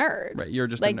nerd. Right, you're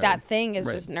just like a nerd. that thing is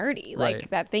just nerdy. Like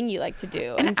that thing you like to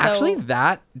do. And so, actually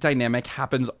that dynamic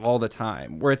happens all the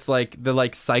time where it's like the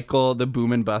like cycle, the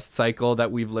boom and bust cycle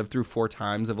that we've lived through 4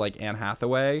 times of like Anne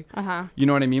Hathaway. You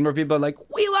know what I mean? Where people are like,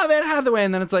 we love Anne Hathaway.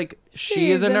 And then it's like,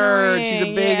 she is a nerd. Annoying. She's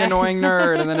a big annoying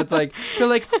nerd. And then it's like, they're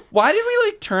like, why did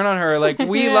we like turn on her? Like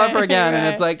we love her again. And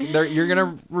it's like, you're going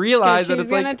to realize that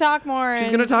it's like. She's going to talk more. She's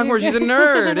going to talk more. She's a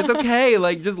nerd. It's okay.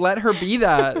 Like just let her be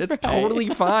that. It's totally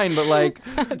fine. But like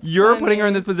you're putting her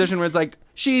in this position where it's like,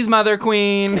 she's Mother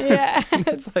Queen. Yeah.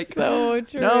 It's like, so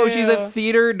true. no, she's a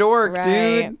theater dork,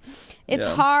 dude. It's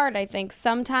hard, I think,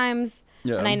 sometimes,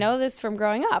 and I know this from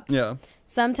growing up. Yeah.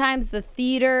 Sometimes the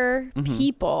theater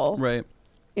people,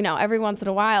 you know, every once in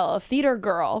a while, a theater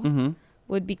girl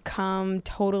would become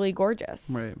totally gorgeous.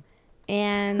 Right.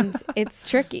 And it's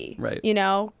tricky. Right. You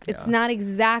know, it's not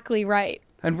exactly right.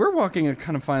 And we're walking a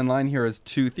kind of fine line here as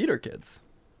 2 theater kids.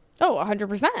 Oh,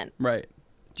 100%. Right.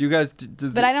 Do you guys?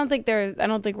 But I don't think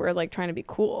we're like trying to be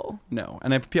cool. No,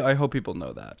 and I hope people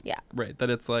know that. Yeah. Right. That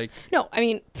it's like. No, I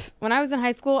mean, when I was in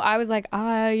high school, I was like,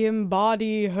 I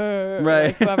embody her. Right.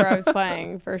 Like, whoever I was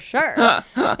playing, for sure.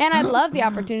 And I'd love the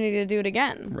opportunity to do it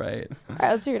again. Right. All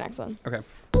right, let's do your next one. Okay.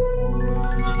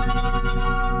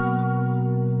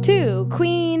 2,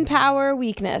 queen power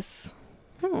weakness.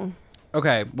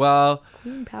 Okay. Well,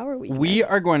 Queen power weakness. we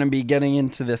are going to be getting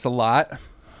into this a lot.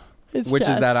 Which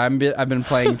chess. is that I've been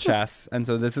playing chess, and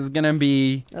so this is gonna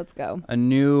be Let's go. a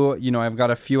new. You know, I've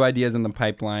got a few ideas in the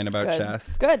pipeline about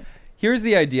chess. Good. Here's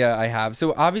the idea I have.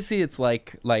 So obviously, it's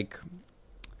like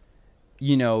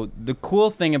you know, the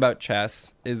cool thing about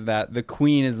chess is that the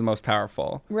queen is the most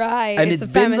powerful. Right. And it's it's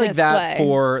a been like feminist that slay.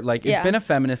 for like it's been a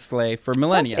feminist slay for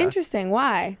millennia. That's interesting.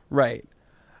 Why? Right.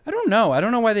 I don't know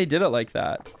why they did it like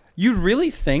that. You'd really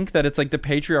think that it's like the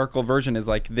patriarchal version is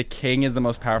like the king is the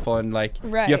most powerful and like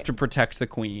you have to protect the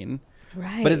queen.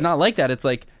 Right. But it's not like that. It's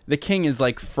like the king is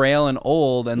like frail and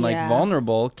old and like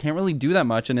vulnerable, can't really do that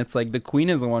much, and it's like the queen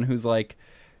is the one who's like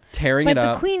tearing it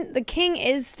up. But the king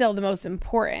is still the most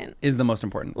important. Is the most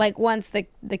important. Like once the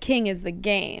king is the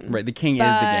game. Right, the king is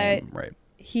the game, right.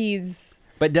 He's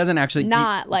but doesn't actually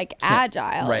not like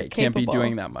agile. Right, can't be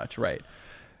doing that much, right.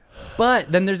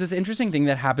 But then there's this interesting thing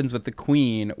that happens with the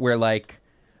queen where like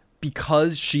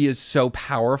because she is so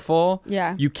powerful,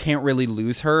 you can't really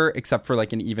lose her except for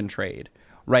like an even trade,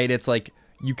 right? It's like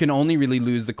you can only really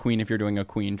lose the queen if you're doing a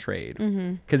queen trade.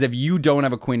 Because if you don't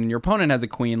have a queen and your opponent has a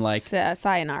queen, like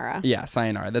sayonara. Yeah,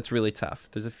 sayonara. That's really tough.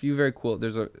 There's a few very cool.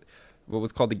 There's what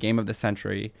was called the game of the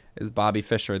century is Bobby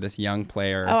Fischer, this young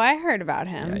player. Oh, I heard about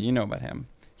him. Yeah, you know about him.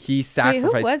 He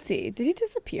sacrificed. Wait, who was he? Did he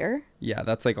disappear? Yeah,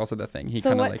 that's like also the thing. He so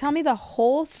kind of what? like. Tell me the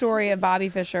whole story of Bobby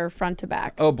Fischer front to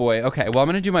back. Oh boy. Okay. Well, I'm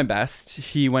gonna do my best.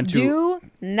 He went to. Do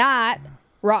not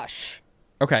rush.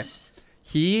 Okay.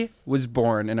 He was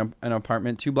born in an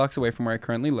apartment 2 blocks away from where I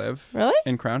currently live. Really?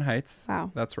 In Crown Heights. Wow.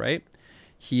 That's right.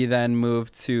 He then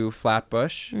moved to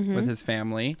Flatbush with his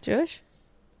family. Jewish?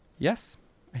 Yes,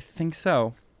 I think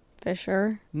so.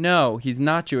 Fisher? No, he's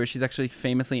not Jewish. He's actually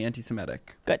famously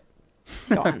anti-Semitic. Good.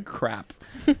 Go on. Crap.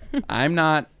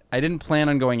 I didn't plan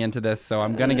on going into this, so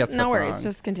I'm going to get stuff wrong. No worries.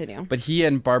 Just continue. But he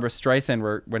and Barbara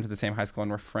Streisand went to the same high school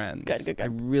and were friends. Good. I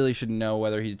really should know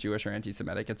whether he's Jewish or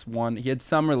anti-Semitic. He had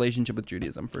some relationship with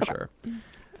Judaism for sure.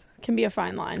 Can be a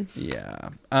fine line. Yeah.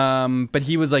 But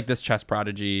he was like this chess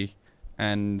prodigy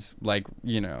and like,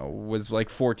 you know, was like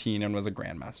 14 and was a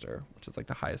grandmaster, which is like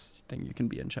the highest thing you can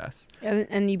be in chess.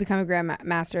 And you become a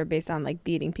grandmaster based on like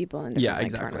beating people in different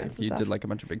exactly. tournaments and He stuff. did like a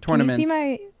bunch of big tournaments. Can you see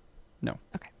my... No.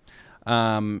 Okay.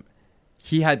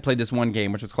 He had played this one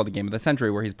game, which was called the Game of the Century,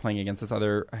 where he's playing against this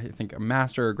other, I think, a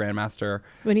master or grandmaster.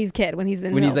 When he's in when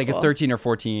he's like school. a 13 or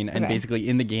 14, and basically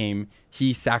in the game,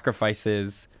 he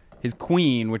sacrifices his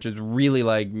queen, which is really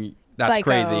like... That's Psycho,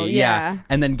 crazy. yeah.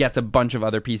 And then gets a bunch of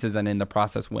other pieces and in the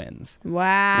process wins.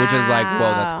 Wow. Which is like, whoa,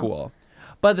 that's cool.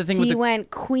 But the thing he went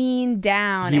queen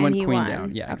down. He went queen queen won.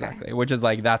 down. Yeah, exactly. Which is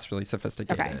like, that's really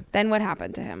sophisticated. Okay. Then what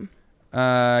happened to him?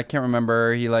 I can't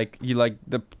remember. He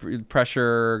the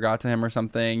pressure got to him or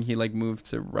something. He like moved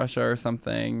to Russia or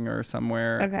something or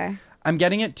somewhere. Okay. I'm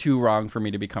getting it too wrong for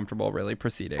me to be comfortable really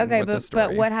proceeding with the story.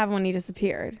 But what happened when he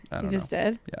disappeared? I You just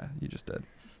did? Yeah, you just did.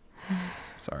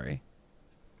 Sorry.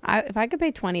 If I could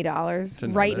pay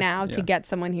 $20 right now to get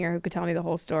someone here who could tell me the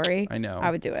whole story, I know.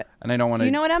 I would do it. And I don't want to. Do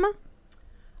you know it, Emma?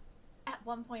 At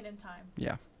one point in time.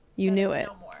 Yeah. You knew it.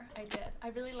 No more. I did. I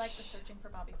really liked the searching for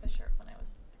Bobby Fischer when I was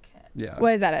a kid. Yeah.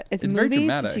 What is that? It's a It's very movie?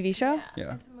 dramatic. It's a TV show?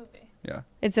 Yeah. It's a movie. Yeah.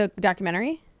 It's a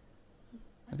documentary?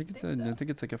 I think so. I think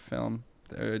it's like a film,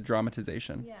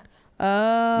 dramatization. Yeah.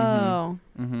 Oh.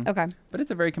 Mm-hmm. Okay. But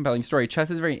it's a very compelling story. Chess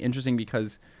is very interesting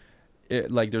because,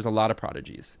 there's a lot of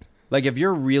prodigies. Like if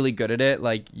you're really good at it,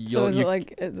 like So is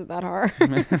it that hard?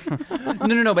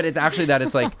 no. But it's actually that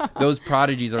it's like those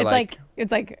prodigies are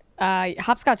it's like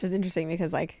hopscotch is interesting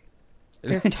because like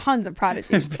there's tons of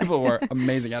prodigies. people who are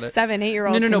amazing at it.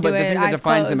 7-8-year-olds. No. But the thing that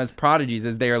defines them as closed. prodigies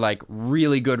is they are like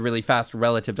really good, really fast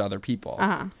relative to other people.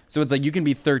 Uh-huh. So it's like you can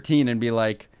be 13 and be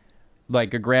like a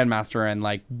grandmaster and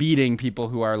like beating people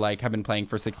who are like have been playing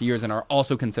for 60 years and are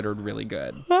also considered really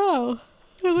good. Oh,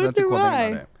 That's a cool thing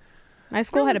about it. My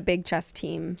school had a big chess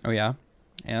team. Oh yeah,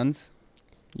 and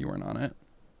you weren't on it.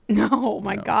 No,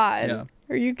 my No. God. Yeah.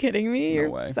 Are you kidding me? No You're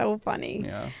way. so funny.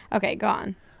 Yeah. Okay, go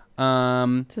on.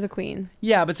 To the queen.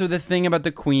 Yeah, but so the thing about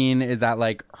the queen is that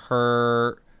like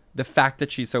the fact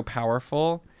that she's so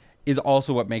powerful is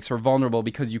also what makes her vulnerable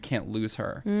because you can't lose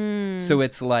her. So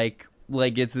it's like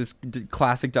it's this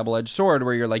classic double-edged sword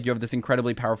where you're like you have this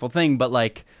incredibly powerful thing, but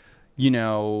like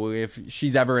if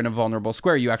she's ever in a vulnerable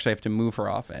square, you actually have to move her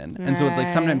often. And so it's like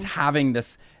sometimes Right. having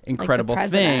this incredible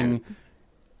thing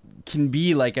can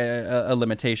be like a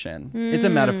limitation. It's a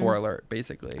metaphor alert,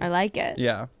 basically. I like it.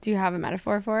 Yeah. Do you have a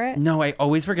metaphor for it? No, I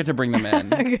always forget to bring them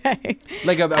in. Okay.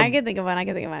 Like I can think of one. I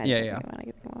can think of one. Yeah. I can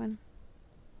think of one.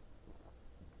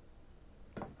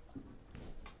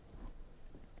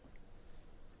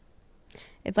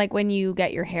 It's like when you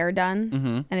get your hair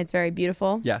done and it's very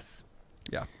beautiful. Yes.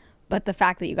 Yeah. But the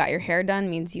fact that you got your hair done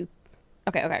means you.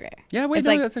 Okay. Yeah, wait, It's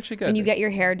no, like that's actually good. when you get your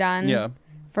hair done Yeah.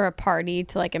 for a party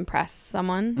to like impress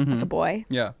someone, like a boy.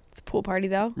 Yeah. It's a pool party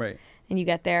though. Right. And you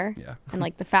get there. Yeah. And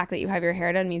like the fact that you have your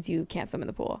hair done means you can't swim in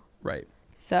the pool. Right.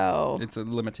 So It's a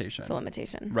limitation. it's a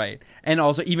limitation. Right. And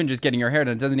also, even just getting your hair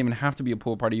done, it doesn't even have to be a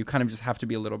pool party. You kind of just have to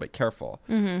be a little bit careful.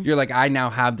 You're like, I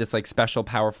now have this like special,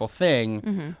 powerful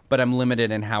thing, but I'm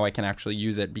limited in how I can actually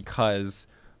use it because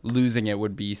losing it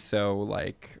would be so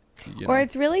like, Or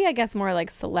it's really, I guess, more like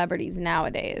celebrities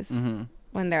nowadays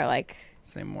when they're like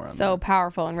say more on so that.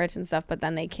 powerful and rich and stuff, but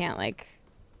then they can't like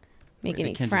make They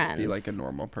any can't friends. just be like a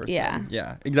normal person. Yeah.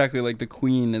 Yeah. Exactly. Like the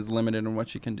queen is limited in what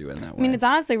she can do in that way. I mean, it's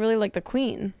honestly really like the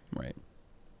queen. right.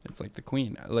 It's like the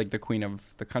queen of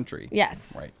the country.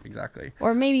 Yes. Right. Exactly.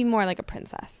 Or maybe more like a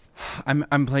princess.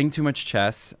 I'm playing too much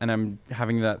chess and I'm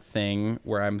having that thing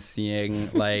where I'm seeing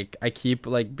like I keep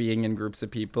like being in groups of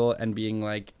people and being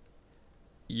like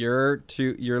you're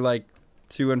like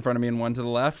two in front of me and one to the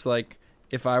left. Like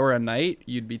if I were a knight,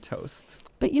 you'd be toast.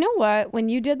 But you know what? When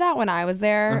you did that when I was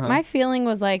there, my feeling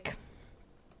was like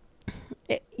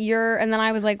and then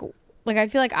I was like I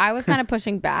feel like I was kind of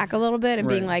pushing back a little bit and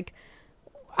being Right. like,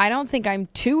 I don't think I'm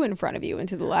too in front of you and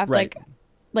to the left. Right.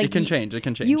 Like It can change. It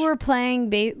can change. You were playing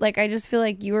like I just feel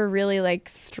like you were really like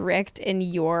strict in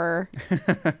your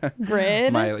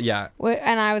grid. Yeah.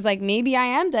 And I was like, maybe I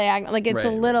am diagonal. Like it's Right, a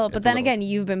little, right. but It's then a little. again,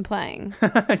 you've been playing.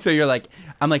 So you're like,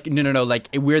 I'm like, no, like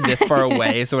we're this far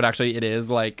away, so it is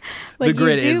like Like, the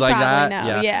grid you do is like probably that.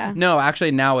 know, yeah. No,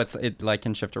 actually now it like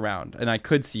can shift around, and I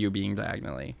could see you being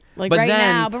diagonally. Like but right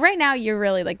then, now, but right now you're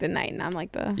really like the knight, and I'm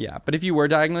like the yeah. But if you were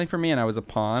diagonally for me and I was a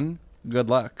pawn, good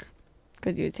luck.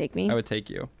 because you would take me. I would take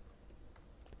you.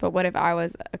 But what if I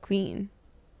was a queen?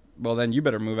 Well, then you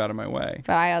better move out of my way.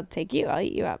 But I'll take you. I'll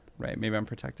eat you up. Right? Maybe I'm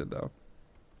protected though.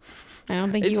 I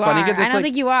don't think It's you funny are. 'cause I it's don't like-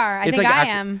 think you are. I It's think like I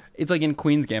actu- am. It's like in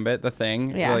Queen's Gambit, the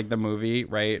thing, Yeah. like the movie,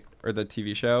 right, or the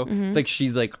TV show. Mm-hmm. It's like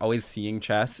she's like always seeing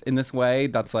chess in this way.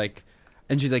 That's like,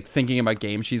 and she's like thinking about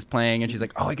games she's playing, and she's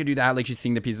like, oh, I could do that. Like she's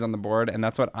seeing the pieces on the board, and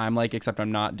that's what I'm like, except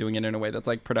I'm not doing it in a way that's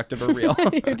like productive or real.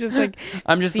 You're just like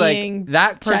I'm just seeing like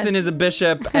that person chess. is a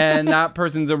bishop, and that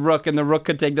person's a rook, and the rook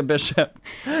could take the bishop.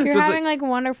 You're So it's having like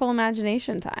wonderful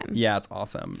imagination time. yeah, it's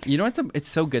awesome. You know, it's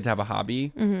so good to have a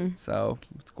hobby. Mm-hmm. So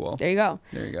it's cool. There you go.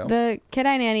 There you go. The kid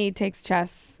I nanny takes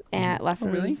chess and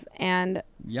lessons, really? and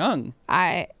Young.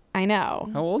 I know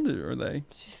How old are they?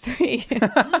 she's 3.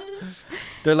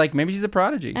 They're like, maybe she's a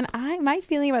prodigy. And my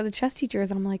feeling about the chess teacher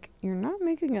is I'm like, you're not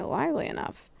making it lively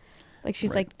enough. Like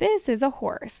she's Right. like, this is a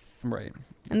horse, Right.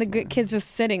 and the good kid's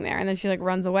just sitting there, and then she like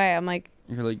runs away. I'm like,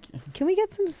 You're like, can we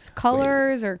get some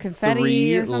colors or confetti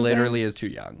 3 or something? literally is too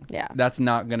young. Yeah. That's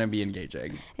not going to be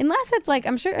engaging. Unless it's like,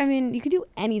 I'm sure, I mean, you could do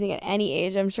anything at any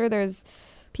age. I'm sure there's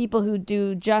people who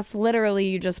do just literally,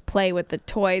 you just play with the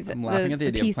toys. I'm laughing at the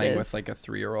idea pieces. of playing with like a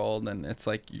 3-year-old, and it's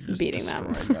like you just Beating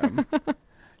them. destroyed them.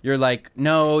 You're like,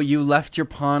 no, you left your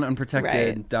pawn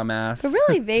unprotected, Right. dumbass. But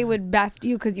really, they would best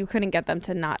you because you couldn't get them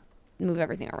to not move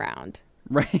everything around.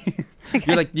 Right.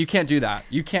 You're like, you can't do that.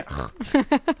 You can't.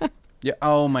 Yeah.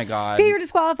 Oh my God. Okay, you're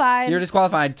disqualified. You're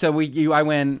disqualified. So I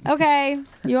win. Okay,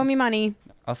 you owe me money.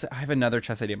 I have another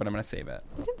chess idea, but I'm gonna save it.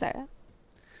 You can say it.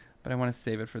 But I want to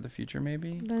save it for the future,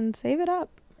 maybe. Then save it up.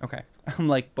 Okay. I'm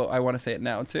like, but I want to say it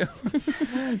now too.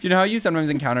 You know how you sometimes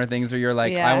encounter things where you're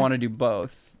like, Yeah. I want to do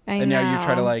both, I now you know.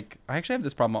 try to like. I actually have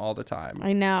this problem all the time.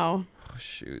 I know. Oh,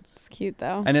 shoots. It's cute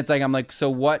though. And it's like I'm like, so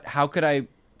what? How could I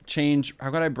change? How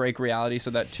could I break reality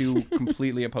so that two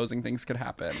completely opposing things could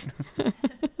happen?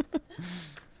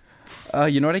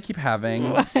 You know what I keep having?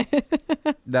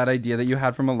 That idea that you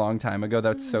had from a long time ago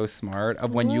that's so smart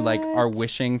of when you like are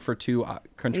wishing for two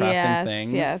contrasting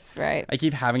things. Yes, right. I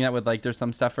keep having that with like there's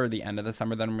some stuff for the end of the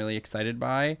summer that I'm really excited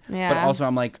by. Yeah. But also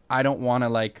I'm like, I don't want to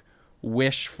like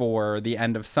wish for the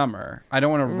end of summer. I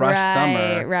don't want to rush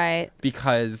summer. Right.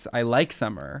 Because I like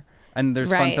summer. And there's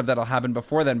fun Right. stuff that'll happen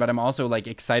before then, but I'm also like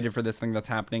excited for this thing that's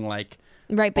happening like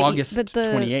Right, but August but the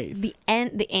 28th.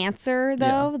 the answer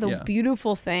though, the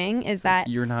beautiful thing is that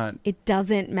you're not. it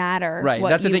doesn't matter. Right. What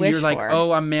That's the you thing. wish You're like, for.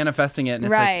 oh, I'm manifesting it. And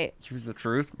it's Right. like, here's the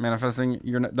truth. Manifesting,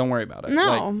 you're not, don't worry about it.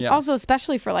 No. Like, yeah. Also,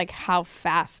 especially for like how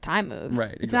fast time moves.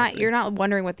 Right, It's not. exactly. You're not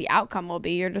wondering what the outcome will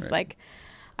be. You're just like,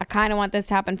 I kind of want this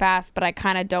to happen fast, but I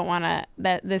kind of don't want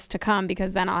this to come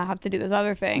because then I'll have to do this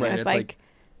other thing. Right, And it's it's like,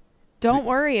 don't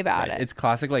worry about Right. it. It's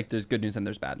classic, like, there's good news and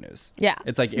there's bad news. Yeah.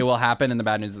 It's like, it will happen, and the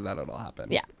bad news is that it'll happen.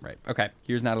 Yeah. Right. Okay.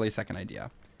 Here's Natalie's second idea.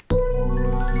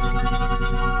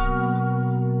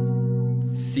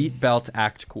 Seatbelt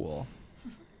act cool.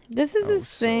 This is this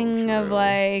so thing of true.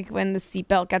 like when the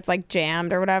seatbelt gets like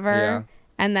jammed or whatever. Yeah.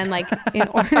 And then like in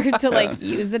order to like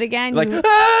use it again, Like,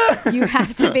 you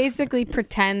have to basically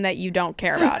pretend that you don't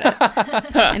care about it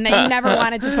and that you never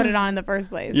wanted to put it on in the first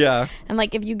place. Yeah. And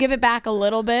like if you give it back a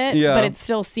little bit, Yeah. but it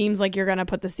still seems like you're gonna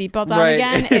put the seatbelt on Right.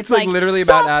 again, It's, like, literally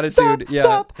about attitude.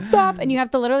 Yeah. Stop, and you have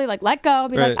to literally like let go,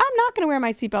 be Right. like, I'm not gonna wear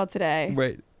my seatbelt today.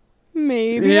 Right.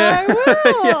 Maybe Yeah.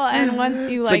 I will. And once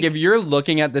you It's like if you're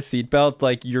looking at the seatbelt,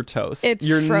 like, you're toast. it's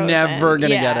You're frozen. never going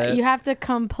to Yeah, get it. You have to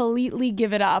completely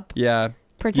give it up. Yeah.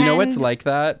 Pretend. You know what's like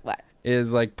that? What?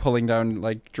 Is like pulling down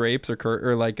like drapes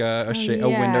or like a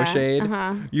window yeah. shade.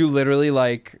 Uh-huh. You literally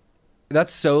like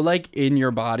that's so like in your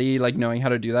body, like knowing how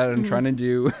to do that and trying to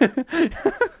do.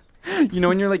 You know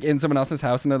when you're like in someone else's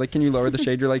house and they're like, "Can you lower the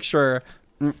shade?" You're like, "Sure."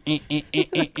 What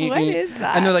is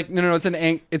that? And they're like, no, it's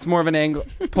it's more of an angle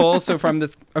pull. So from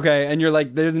this, okay, and you're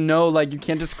like, there's no like, you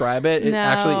can't describe it. It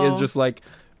actually is No. just like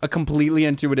a completely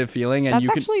intuitive feeling, and That's you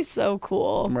can actually so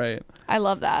cool. right. I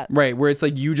love that. Right, where it's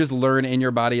like you just learn in your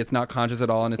body. It's not conscious at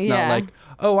all, and it's not Yeah. like,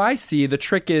 oh, I see. The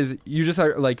trick is you just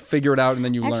are, like figure it out, and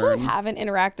then you I actually learn. haven't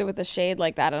interacted with a shade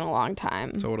like that in a long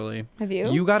time. Totally. Have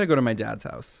you? You got to go to my dad's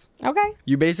house. Okay.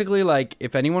 You basically like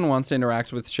if anyone wants to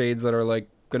interact with shades that are like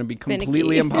going to be Finicky.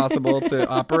 completely impossible to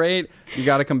operate, you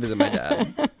got to come visit my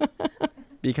dad.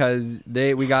 Because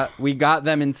we got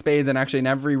them in spades, and actually in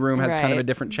every room has kind of a Right.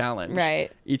 different challenge.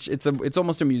 Right. It's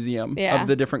almost a museum Yeah. of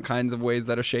the different kinds of ways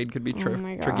that a shade could be Oh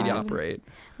my tricky to God. operate.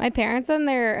 My parents in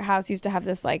their house used to have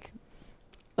this like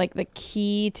the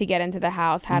key to get into the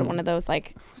house had one of those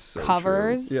like So true.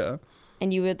 covers. Yeah.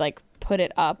 And you would like put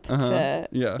it up to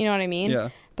Yeah. you know what I mean? Yeah.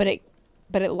 But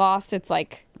it lost its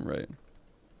like Right.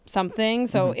 something,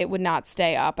 so it would not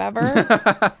stay up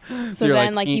ever. So you're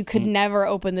then like, like you could never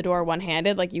open the door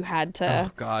one-handed, like you had to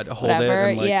Oh God, hold whatever. it.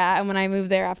 And, like, Yeah, and when I moved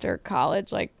there after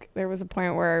college, like there was a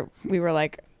point where we were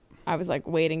like I was like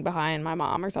waiting behind my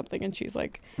mom or something, and she's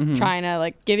like trying to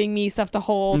like giving me stuff to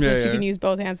hold so Yeah, she yeah. can use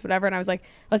both hands, whatever. And I was like,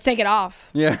 let's take it off.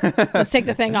 Yeah. Let's take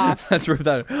the thing off. That's rip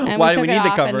that. And Why we do took we it need the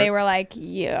off, cover? and they were like,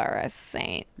 "You're a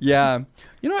saint." Yeah.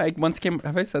 You know, I once came.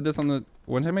 Have I said this on the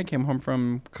one time I came home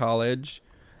from college,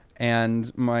 and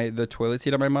the toilet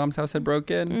seat at my mom's house had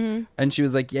broken, and she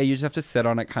was like, "Yeah, you just have to sit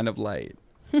on it kind of light."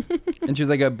 And she was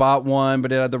like, "I bought one,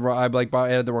 but it had the wrong. It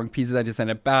had the wrong pieces. I just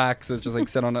sent it back, so it's just like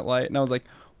sit on it light." And I was like,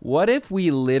 "What if we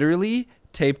literally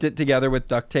taped it together with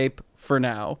duct tape for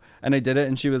now?" And I did it,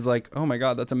 and she was like, "Oh my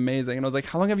God, that's amazing." And I was like,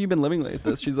 "How long have you been living like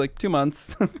this?" She's like, 2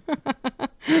 months.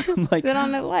 I'm like, Sit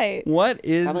on it light. what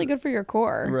is Probably good for your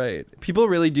core. right? People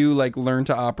really do like learn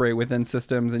to operate within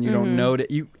systems, and you don't know it.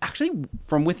 You actually,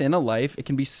 from within a life, it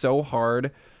can be so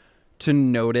hard to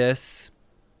notice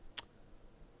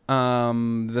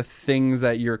the things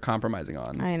that you're compromising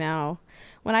on. I know.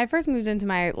 When I first moved into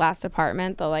my last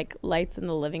apartment, the like lights in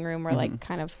the living room were like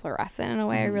kind of fluorescent in a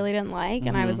way I really didn't like,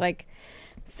 and I was like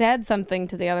said something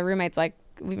to the other roommates like,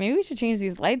 maybe we should change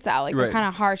these lights out. Like they're Right. kind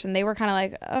of harsh, and they were kind of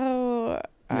like, oh,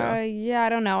 Yeah. yeah, I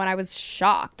don't know. And I was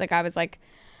shocked. Like I was like,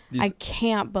 I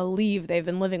can't believe they've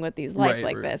been living with these lights Right,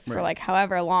 like right, this for right. like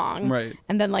however long. Right.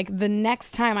 And then like the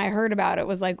next time I heard about it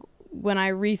was like when I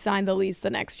re-signed the lease the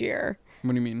next year.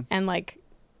 What do you mean? And like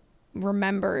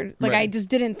remembered. Like, Right. I just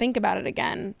didn't think about it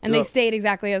again. And Oh. they stayed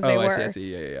exactly as they were. I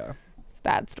see. Yeah. It's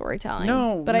bad storytelling.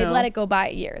 No, But I no. let it go by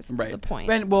years. Right. The point.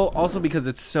 And well, also because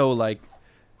it's so like,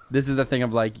 this is the thing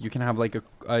of like, you can have like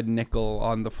a nickel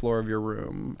on the floor of your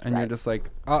room, and you're Right. just like,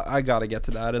 I gotta get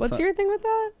to that. It's What's not- your thing with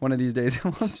that? one of these days?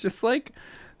 It's just like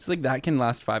that can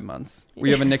last 5 months. Where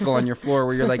you have a nickel on your floor,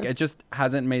 where you're like, it just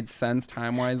hasn't made sense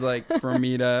time wise, like for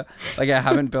me to like, I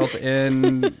haven't built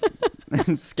in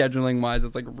scheduling wise.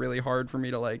 It's like really hard for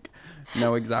me to like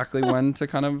know exactly when to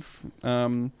kind of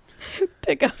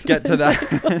Pick up. get to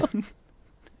that.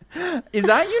 Is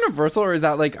that universal, or is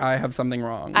that like I have something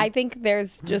wrong? I think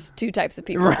there's just two types of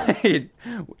people. Right.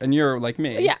 And you're like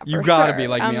me. Yeah, You for gotta sure. be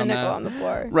like I'm me a on nickel that. on the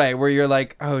floor. Right. Where you're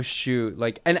like, oh shoot.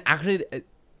 Like, and actually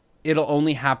it'll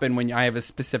only happen when I have a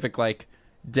specific like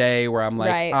day where I'm like,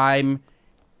 Right. I'm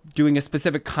doing a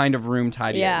specific kind of room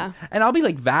tidying. Yeah. And I'll be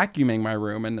like vacuuming my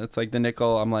room, and it's like the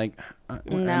nickel. I'm like, I'm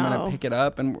No. gonna pick it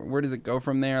up, and where does it go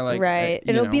from there? Like, Right. you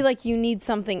It'll know. be like you need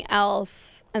something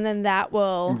else, and then that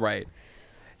will. Right.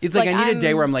 It's like, Like, I need a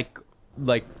day where I'm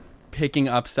like picking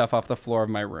up stuff off the floor of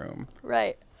my room.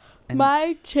 Right. And-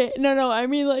 My No, I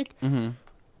mean like. Mm-hmm.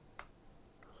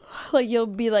 Like you'll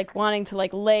be like wanting to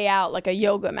like lay out like a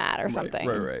yoga mat or something.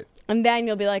 Right. And then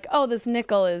you'll be like, oh, this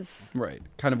nickel is Right.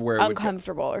 Kind of where it would go.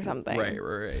 uncomfortable or something.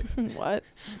 Right. What?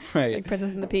 Right. Like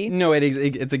Princess and the Pea? No,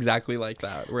 it's exactly like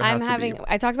that. Where it has to be.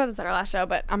 I talked about this at our last show,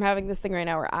 but I'm having this thing right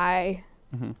now where I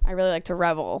really like to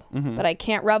revel, but I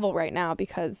can't revel right now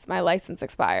because my license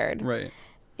expired. Right.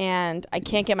 And I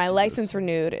can't get my license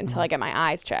renewed until I get my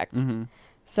eyes checked.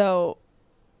 So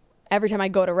every time I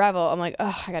go to revel, I'm like,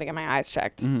 oh, I got to get my eyes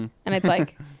checked. And it's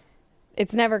like,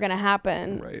 it's never going to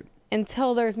happen Right.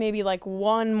 until there's maybe like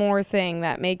one more thing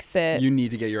that makes it You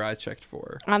need to get your eyes checked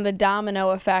for. on the domino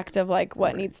effect of like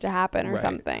what needs to happen or Right.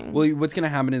 something. Well, what's gonna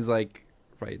happen is like,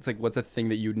 right? It's like, what's a thing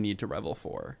that you'd need to revel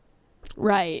for?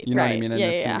 Right. You know right. what I mean? And yeah,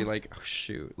 it's yeah. gonna be like, oh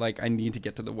shoot, like I need to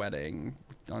get to the wedding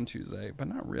on Tuesday, but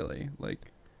not really. Like,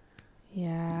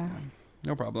 Yeah.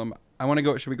 no problem. I want to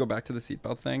go. Should we go back to the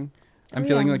seatbelt thing? I'm Oh,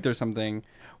 feeling yeah. like there's something.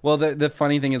 Well, the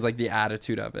funny thing is like the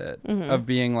attitude of it, of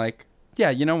being like, yeah,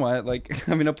 you know what? Like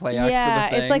I'm gonna play act Yeah, for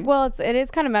the thing. it's like, well, it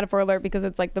is kind of metaphor alert because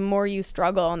it's like the more you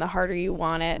struggle and the harder you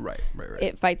want it, right.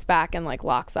 it fights back and like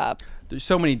locks up. There's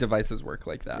so many devices work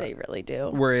like that. They really do.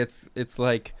 Where it's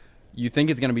like you think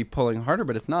it's gonna be pulling harder,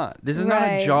 but it's not. This is not a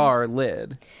Right. jar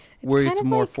lid where kind it's of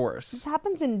more like- force. This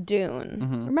happens in Dune.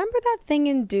 Mm-hmm. Remember that thing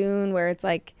in Dune where it's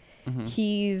like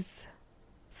he's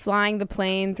flying the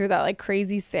plane through that like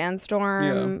crazy sandstorm?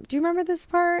 Yeah. Do you remember this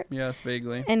part? Yes,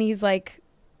 vaguely. And he's like,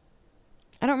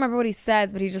 I don't remember what he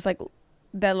says, but he's just like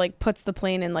that like puts the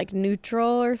plane in like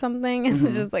neutral or something, and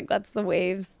it's just like that's the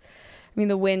waves. I mean,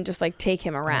 the wind just like take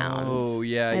him around. Oh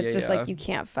yeah, And it's yeah, just yeah. like you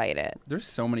can't fight it. There's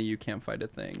so many you can't fight a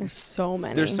thing. There's so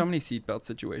many. There's so many seatbelt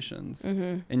situations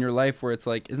in your life where it's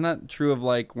like, isn't that true of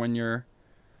like when you're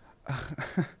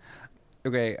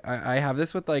okay, I have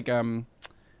this with like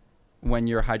when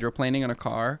you're hydroplaning in a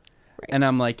car, and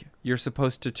I'm like, you're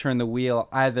supposed to turn the wheel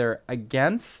either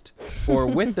against or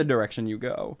with the direction you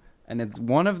go, and it's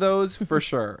one of those for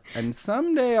sure. And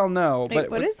someday I'll know. Wait, But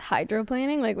what is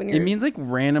hydroplaning? Like when you're it means like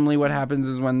randomly what happens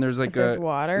is when there's like If there's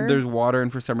water? there's water,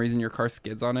 and for some reason your car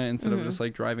skids on it instead of just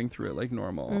like driving through it like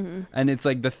normal. And it's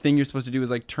like the thing you're supposed to do is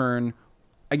like turn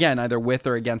again either with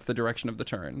or against the direction of the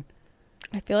turn.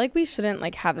 I feel like we shouldn't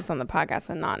like have this on the podcast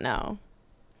and not know.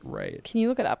 Right. Can you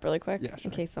look it up really quick? Yeah, sure.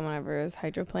 In case someone ever is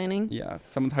hydroplaning. Yeah.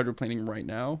 Someone's hydroplaning right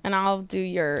now. And I'll do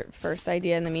your first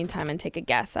idea in the meantime and take a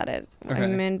guess at it. Okay. I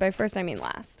mean, by first, I mean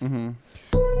last.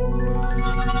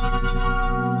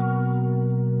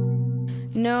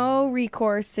 No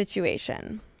recourse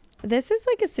situation. This is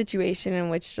like a situation in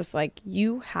which just like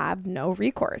you have no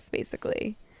recourse,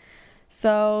 basically.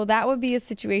 So that would be a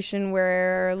situation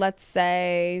where, let's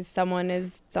say, someone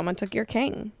took your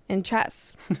king in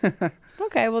chess.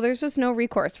 Okay, well, there's just no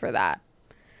recourse for that.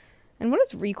 And what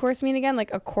does recourse mean again?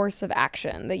 Like a course of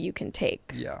action that you can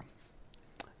take. Yeah.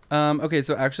 Okay,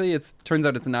 so actually turns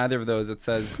out it's neither of those. It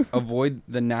says avoid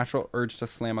the natural urge to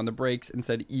slam on the brakes.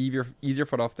 Instead, ease your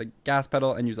foot off the gas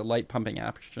pedal and use a light pumping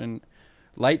action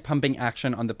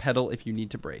on the pedal if you need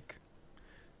to brake.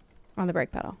 On the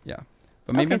brake pedal. Yeah.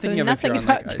 But maybe Okay, I'm thinking so of if you're nothing on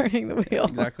like about ice. turning the wheel.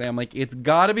 Exactly. I'm like, it's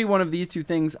got to be one of these two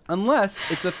things unless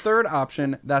it's a third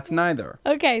option that's neither.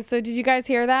 Okay, so did you guys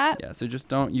hear that? Yeah, so just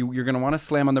don't you're going to want to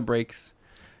slam on the brakes.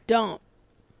 Don't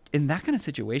In that kind of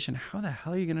situation, how the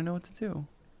hell are you going to know what to do?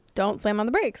 slam on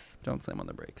the brakes. Don't slam on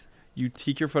the brakes. You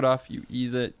take your foot off, you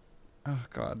ease it. Oh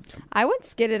god. I once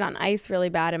skidded on ice really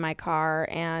bad in my car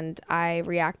and I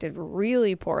reacted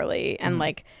really poorly and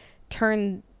like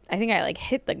turned I think I like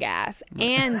hit the gas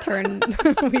and turned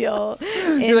the wheel.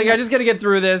 You're like, I just got to get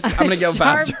through this. I'm going to go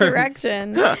sharp faster.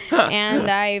 direction. And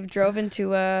I drove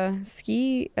into a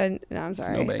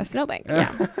snowbank.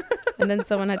 Yeah. And then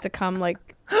someone had to come like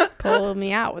pull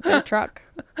me out with their truck.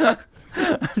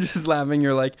 I'm just laughing.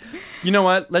 You're like, you know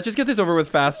what? Let's just get this over with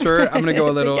faster. I'm gonna go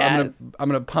a little. I'm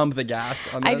gonna pump the gas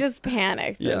on this. I just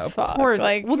panicked. Yeah, as fuck. of course.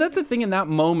 Like, well, that's the thing in that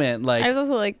moment. Like, I was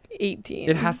also like 18.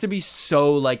 it has to be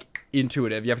so like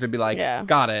intuitive. You have to be like,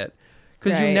 got it,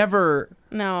 because you Right. never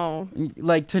No.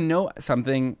 like to know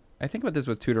something. I think about this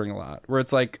with tutoring a lot, where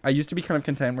it's like I used to be kind of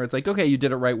content, where it's like, okay, you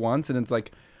did it right once, and it's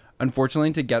like,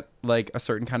 unfortunately, to get like a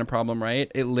certain kind of problem right,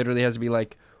 it literally has to be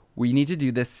like, we need to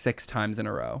do this 6 times in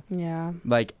a row. Yeah.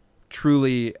 Like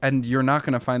truly, and you're not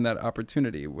going to find that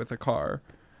opportunity with a car,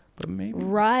 but maybe.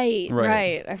 Right.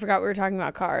 I forgot we were talking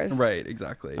about cars. Right,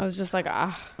 exactly. I was just like,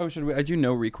 Oh, should we? I do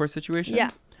no recourse situation. Yeah.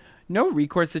 No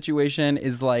recourse situation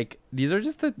is like, these are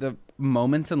just the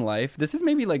moments in life. This is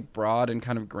maybe like broad and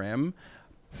kind of grim,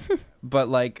 but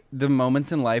like the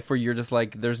moments in life where you're just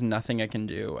like, there's nothing I can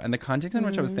do. And the context in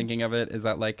which I was thinking of it is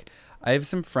that like, I have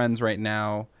some friends right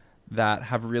now that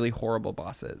have really horrible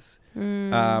bosses.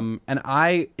 And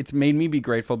it's made me be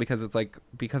grateful because it's like,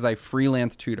 because I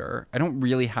freelance tutor, I don't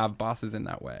really have bosses in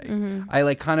that way. I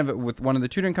like kind of, with one of the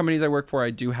tutoring companies I work for, I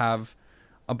do have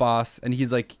a boss, and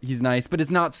he's nice, but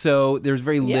it's not so, there's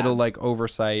very little like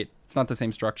oversight. It's not the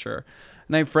same structure.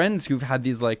 And I have friends who've had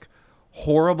these like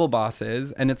horrible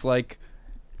bosses, and it's like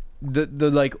the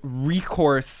like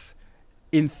recourse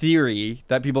in theory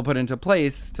that people put into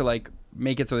place to like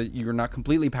make it so that you're not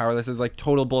completely powerless is like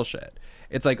total bullshit.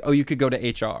 It's like, oh, you could go to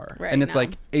HR. Right, and it's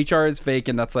like, HR is fake,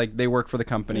 and that's like, they work for the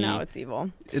company. no, it's evil.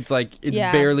 It's like, it's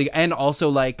barely, and also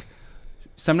like,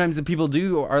 sometimes the people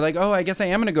are like, oh, I guess I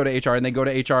am going to go to HR, and they go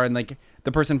to HR, and like,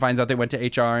 the person finds out they went to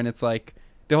HR, and it's like,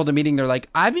 they hold a meeting, they're like,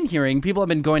 I've been hearing people have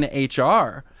been going to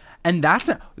HR, and that's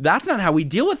not how we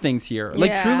deal with things here.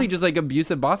 Like, truly just like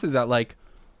abusive bosses that like,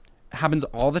 happens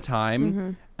all the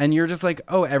time, and you're just like,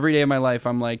 oh, every day of my life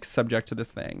I'm like subject to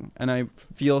this thing, and I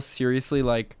feel seriously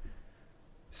like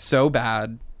so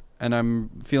bad, and I'm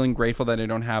feeling grateful that I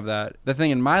don't have that. The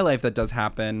thing in my life that does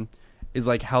happen is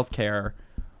like healthcare,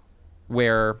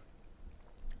 where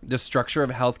the structure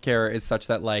of healthcare is such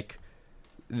that like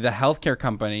the healthcare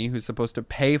company who's supposed to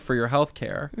pay for your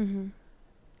healthcare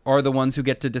are the ones who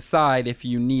get to decide if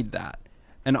you need that.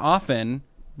 And often,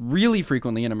 really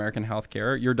frequently in American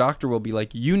healthcare, your doctor will be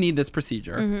like, you need this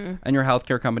procedure. And your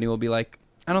healthcare company will be like,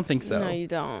 I don't think so. No, you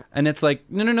don't. And it's like,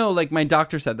 no, like my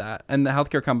doctor said that. And the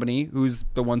healthcare company, who's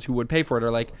the ones who would pay for it,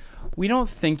 are like, we don't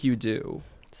think you do.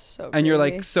 So and you're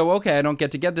crazy. like, so okay, I don't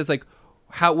get this. Like,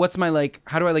 how do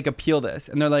I like appeal this?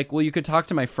 And they're like, well, you could talk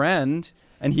to my friend,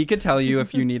 and he could tell you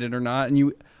if you need it or not. And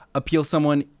you appeal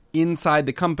someone inside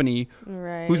the company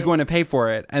who's going to pay for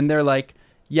it. And they're like,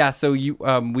 yeah, so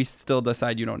we still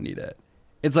decide you don't need it.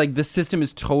 It's like the system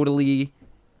is totally...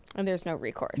 And there's no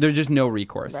recourse. There's just no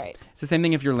recourse. Right. It's the same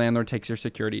thing if your landlord takes your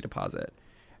security deposit.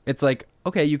 It's like,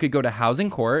 okay, you could go to housing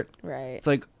court. Right. It's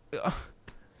like...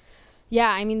 Yeah,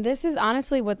 I mean, this is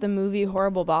honestly what the movie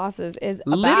Horrible Bosses is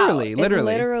about. Literally. It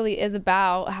literally is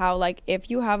about how, like, if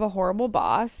you have a horrible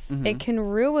boss, it can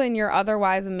ruin your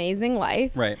otherwise amazing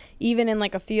life. Right. Even in,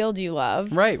 like, a field you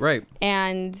love. Right.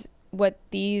 And what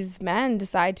these men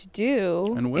decide to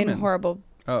do And women. in Horrible...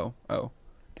 Oh.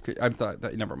 I thought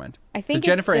that. Never mind. I think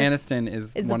Jennifer it's Aniston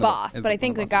is the one boss, of but I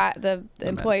think one the of guy, the men.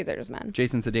 employees are just men.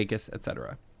 Jason Sudeikis,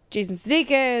 etc. Jason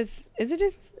Sudeikis,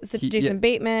 Jason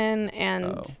Bateman,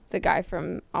 and the guy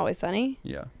from Always Sunny?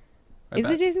 Yeah. Is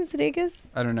it Jason Sudeikis?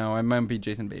 I don't know. It might be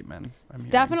Jason Bateman. It's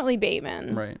definitely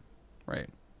Bateman. Right.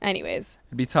 Anyways.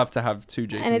 It'd be tough to have two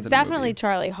Jasons And it's in a definitely movie.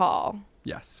 Charlie Hall.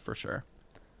 Yes, for sure.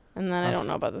 And then I don't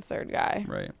know about the third guy.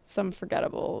 Right. Some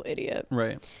forgettable idiot.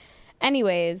 Right.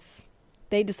 Anyways,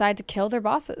 they decide to kill their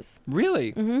bosses.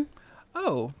 Really? Mm-hmm.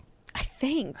 Oh. I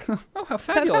think. Oh, how Does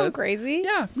fabulous. that sound crazy?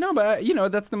 Yeah. No, but,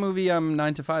 that's the movie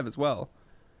 9 to 5 as well.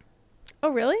 Oh,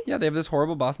 really? Yeah, they have this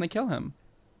horrible boss and they kill him.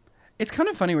 It's kind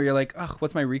of funny where you're like, ugh,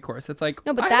 what's my recourse? It's like,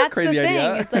 no, but I have that's a crazy the thing.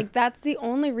 idea. It's like, that's the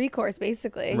only recourse,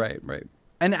 basically. Right.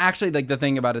 And actually, like, the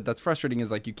thing about it that's frustrating is,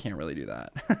 like, you can't really do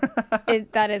that.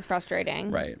 That is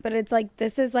frustrating. Right. But it's like,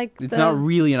 this is like... It's not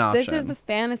really an option. This is the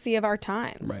fantasy of our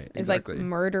times. Right, It's exactly. like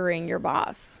murdering your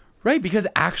boss. Right, because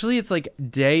actually it's like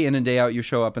day in and day out you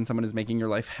show up and someone is making your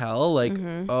life hell. Like,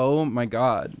 oh my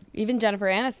God. Even Jennifer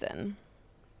Aniston.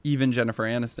 even Jennifer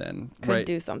Aniston could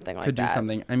do something like could that. do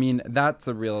something. I mean, that's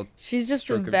a real. She's just a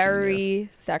stroke of very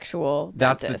genius. sexual.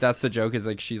 That's dentist. the joke, is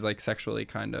like she's like sexually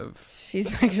kind of. She's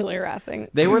sexually harassing.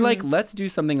 They were like, let's do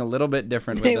something a little bit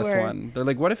different with They this were. one. They're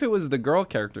like, what if it was the girl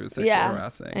character who's sexually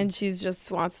harassing? And she's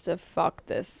just wants to fuck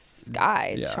this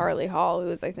guy, Yeah. Charlie Hall,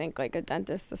 who's I think like a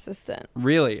dentist assistant.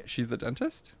 Really, she's the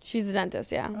dentist. She's a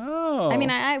dentist, yeah. Oh, I mean,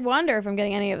 I wonder if I'm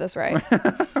getting any of this right.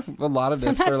 a lot of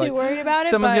this. I'm they're not too like, worried about it.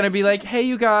 someone's but gonna be like, hey,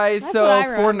 you guys. That's So what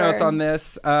I 4 notes remember. on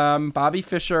this. Bobby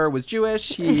Fischer was Jewish.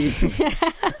 He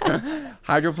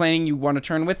hydroplaning. You want to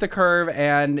turn with the curve,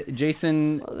 and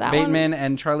Jason that Bateman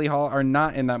and Charlie Hall are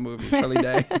not in that movie. Charlie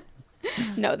Day.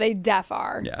 No, they def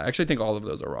are. Yeah, I actually think all of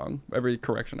those are wrong. Every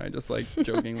correction I just like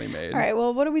jokingly made. All right,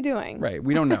 well, what are we doing? Right.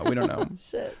 We don't know. We don't know.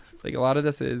 Shit. Like a lot of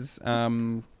this is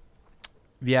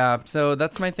yeah, so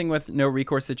that's my thing with no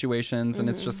recourse situations, and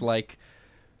it's just like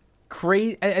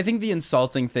crazy. I think the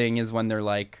insulting thing is when they're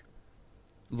like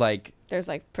There's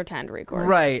like pretend recourse.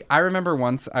 right. I remember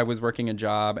once I was working a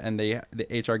job and the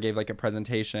HR gave like a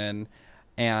presentation,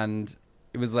 and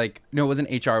it was like, no, it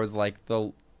wasn't HR, it was like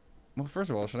well, first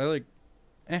of all, should I like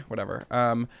whatever.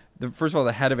 First of all,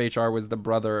 the head of HR was the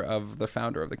brother of the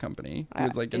founder of the company, who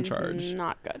was like in It's charge.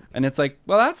 Not good. And it's like,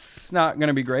 well, that's not going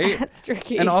to be great. That's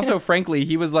tricky. And also, frankly,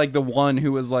 he was like the one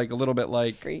who was like a little bit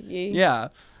like, freaky. yeah,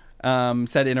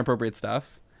 said inappropriate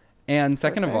stuff. And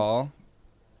second of all,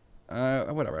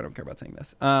 whatever, I don't care about saying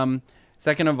this.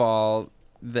 Second of all,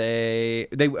 they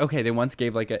once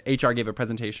gave like HR gave a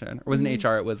presentation. Or it wasn't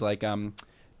HR, it was like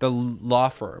the law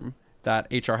firm that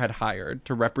HR had hired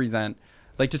to represent,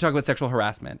 like to talk about sexual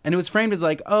harassment. And it was framed as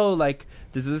like, oh, like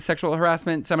this is a sexual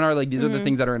harassment seminar, like these are the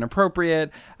things that are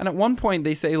inappropriate. And at one point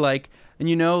they say like, and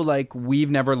you know, like we've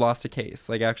never lost a case.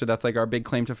 Like actually that's like our big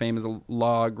claim to fame as a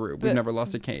law group. We've never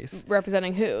lost a case.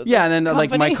 Representing who? Yeah, and then like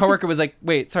my company? coworker was like,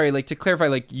 wait, sorry, like to clarify,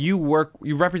 like you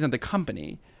represent the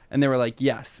company. And they were like,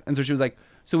 yes. And so she was like,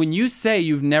 so when you say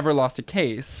you've never lost a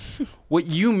case, what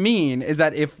you mean is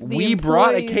that if we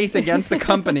brought a case against the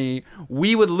company,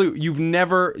 we would lose. You've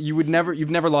never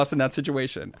lost in that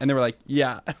situation. And they were like,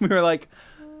 yeah. And we were like,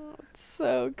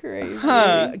 So crazy.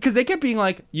 because they kept being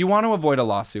like, you want to avoid a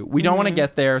lawsuit. We don't want to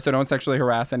get there, so don't sexually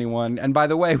harass anyone. And by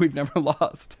the way, we've never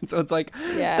lost. And so it's like,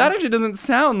 Yeah. that actually doesn't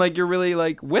sound like you're really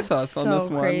like with us on this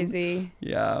one. So crazy.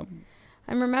 Yeah.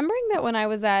 I'm remembering that when I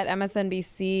was at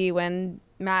MSNBC, when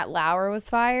Matt Lauer was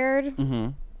fired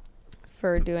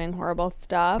for doing horrible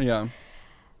stuff, Yeah.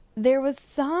 there was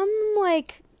some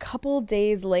like couple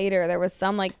days later, there was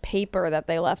some like paper that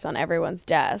they left on everyone's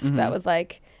desk that was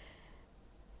like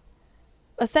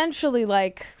essentially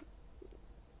like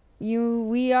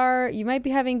you might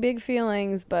be having big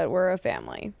feelings, but we're a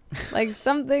family. Like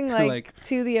something like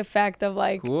to the effect of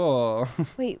like, Cool.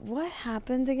 wait, what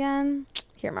happened again?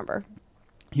 Can't remember.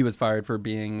 He was fired for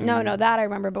being... No, that I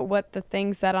remember, but what the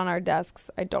thing said on our desks,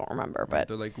 I don't remember. But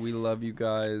they're like, we love you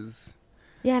guys.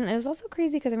 yeah, and it was also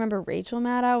crazy because I remember Rachel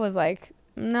Maddow was like,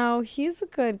 no, he's a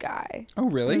good guy. Oh,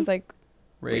 really? I was like,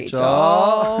 Rachel.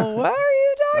 what are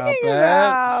you talking Stop it.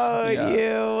 about? Yeah.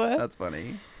 You. That's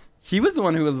funny. He was the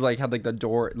one who was like, had like the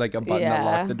door, like a button that Yeah.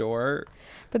 locked the door.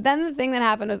 But then the thing that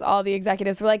happened was all the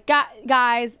executives were like,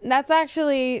 guys, that's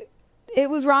actually, it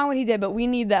was wrong what he did, but we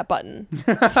need that button.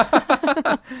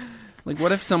 Like,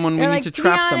 what if someone, we They're need like, to be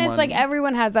trap honest, someone? like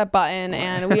everyone has that button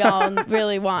and we all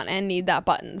really want and need that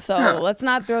button. So let's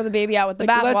not throw the baby out with the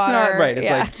like, let's bathwater. not, right. It's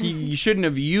Yeah. like, you shouldn't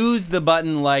have used the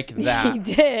button like that. He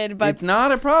did, but it's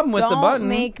not a problem with the don't button.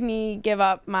 make me give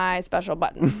up my special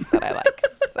button that I like.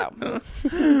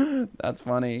 So That's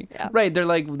funny. Yeah. Right. They're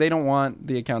like, they don't want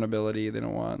the accountability. They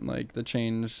don't want like the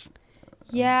change.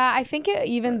 yeah, I think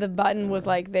even the button was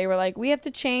like, they were like, we have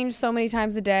to change so many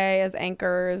times a day as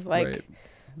anchors. Like, right.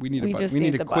 We need we a button. just We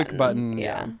need need a the quick button. button.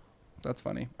 Yeah. That's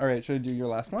funny. All right. Should I do your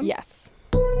last one? yes.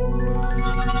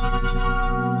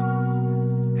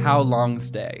 How long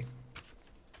stay?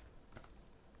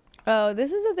 Oh,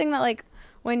 this is the thing that like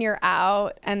when you're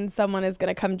out and someone is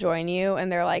going to come join you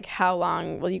and they're like, how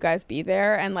long will you guys be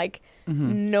there? And like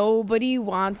nobody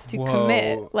wants to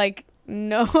commit. Whoa. Like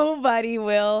nobody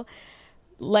will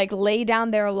like lay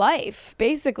down their life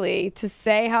basically to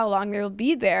say how long they'll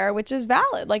be there, which is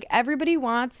valid. Like everybody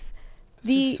wants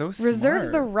This is so reserves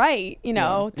the smart. right, you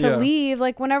know, Yeah. to leave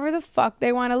like whenever the fuck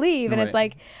they want to leave. And Right. it's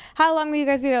like, how long will you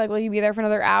guys be there? Like, will you be there for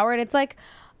another hour? And it's like,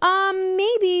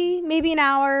 maybe an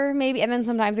hour, maybe. And then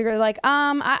sometimes they're like,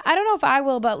 I don't know if I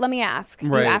will, but let me ask.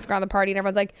 Right. You ask around the party and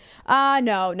everyone's like,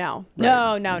 no,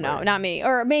 not me.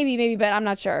 Or maybe, but I'm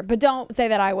not sure. But don't say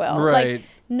that I will. Right. Like,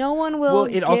 no one will. Well,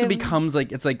 it also give- becomes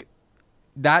like, it's like,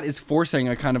 that is forcing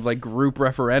a kind of like group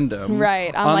referendum.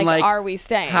 Right. On like, are we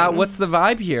staying? What's the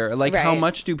vibe here? Like, how Right.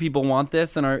 much do people want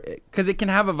this? And because it can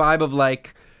have a vibe of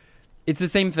like, it's the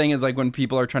same thing as like when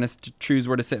people are trying to choose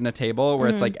where to sit in a table, where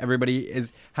it's like everybody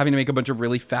is having to make a bunch of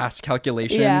really fast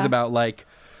calculations about like,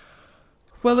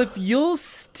 well, if you'll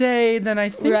stay, then I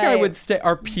think I would stay.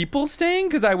 Are people staying?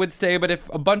 Because I would stay, but if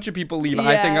a bunch of people leave,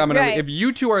 I think I'm gonna. If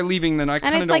you two are leaving, then I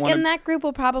kind of don't want to. And it's like, in that group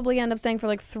will probably end up staying for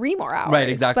like 3 more hours. Right,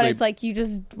 exactly. But it's like you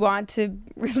just want to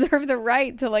reserve the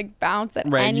right to like bounce at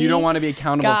right. any You don't want to be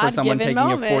accountable for someone taking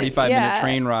moment. a 45-minute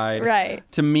train ride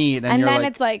to meet, and you're then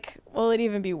like, it's like, will it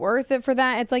even be worth it for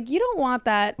that? It's like you don't want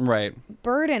that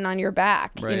burden on your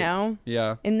back. Right. You know?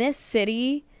 Yeah. In this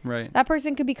city, that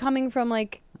person could be coming from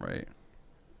like.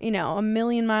 You know, a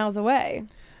million miles away.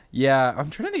 Yeah,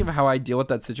 I'm trying to think of how I deal with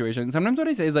that situation. Sometimes what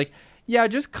I say is like, yeah,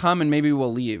 just come and maybe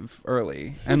we'll leave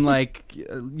early. And like,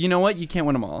 you know what? You can't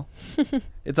win them all.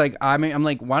 It's like, I'm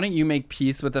like, why don't you make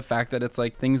peace with the fact that it's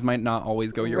like things might not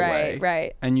always go your way.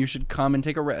 Right. And you should come and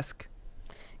take a risk.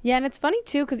 Yeah, and it's funny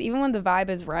too, because even when the vibe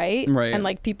is right and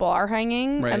like people are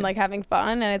hanging and like having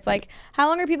fun, and it's like, how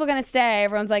long are people going to stay?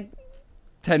 Everyone's like,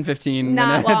 10, 15 Not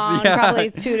minutes. long,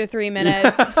 probably 2 to 3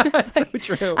 minutes. It's like,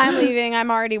 so true. I'm leaving. I'm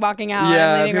already walking out.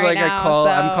 Yeah, I'm leaving right now.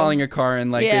 I'm calling a car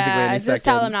in like basically any second. Just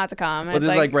tell them not to come. Well,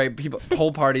 this is like people.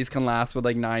 Whole parties can last with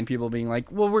like 9 people being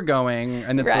like, "Well, we're going,"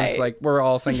 and it's just like we're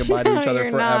all saying goodbye to each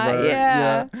other forever. Not,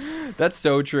 yeah, that's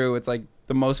so true. It's like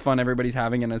the most fun everybody's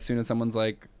having, and as soon as someone's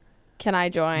like, "Can I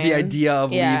join?" The idea of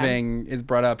leaving is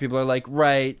brought up. People are like,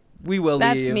 "Right, we will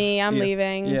leave." That's me. I'm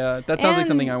leaving. Yeah, that sounds like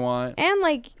something I want. And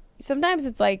like sometimes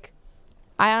it's like,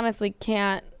 I honestly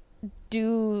can't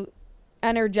do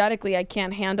energetically. I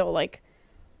can't handle like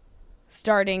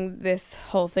starting this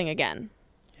whole thing again.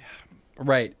 Yeah.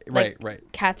 Right.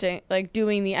 Catching, like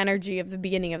doing the energy of the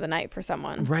beginning of the night for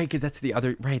someone. Right. Because that's the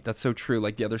other, that's so true.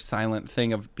 Like the other silent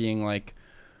thing of being like,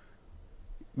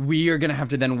 we are going to have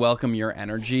to then welcome your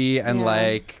energy and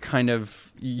like kind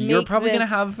of, you're probably going to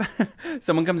have,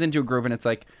 someone comes into a group and it's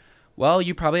like, well,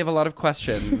 you probably have a lot of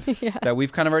questions that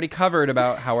we've kind of already covered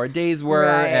about how our days were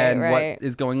and what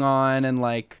is going on. And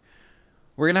like,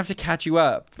 we're going to have to catch you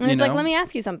up. And it's like, let me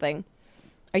ask you something.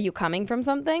 Are you coming from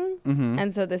something? Mm-hmm.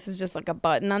 And so this is just like a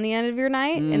button on the end of your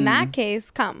night. In that case,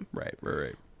 come. Right.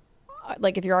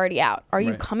 Like if you're already out. Are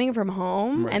you coming from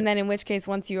home? And then in which case,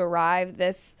 once you arrive,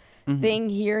 this thing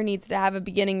here needs to have a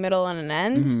beginning, middle, and an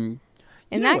end. Mm-hmm.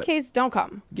 In that case, don't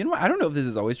come. You know what? I don't know if this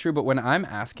is always true, but when I'm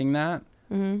asking that,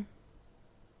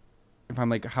 if I'm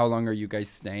like, how long are you guys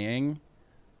staying?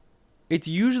 It's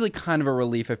usually kind of a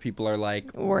relief if people are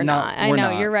like, we're not. I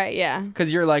know, you're right, yeah.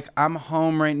 Because you're like, I'm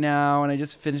home right now and I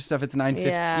just finished stuff. It's 9:15.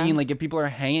 Yeah. Like if people are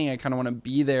hanging, I kind of want to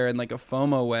be there in like a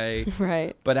FOMO way.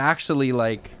 Right. But actually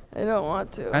like, I don't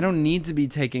want to. I don't need to be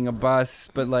taking a bus,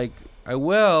 but like, I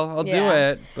will. I'll do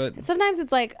it. But sometimes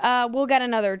it's like, we'll get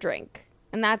another drink.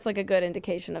 And that's like a good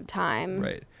indication of time.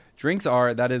 Right. Drinks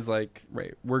that is like,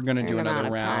 we're going to do another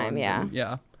round. Time,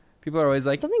 yeah. People are always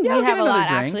like, something we have a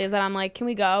lot actually is that I'm like, can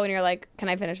we go? And you're like, can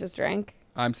I finish this drink?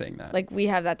 I'm saying that. Like we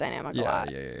have that dynamic a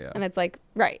lot. Yeah. And it's like,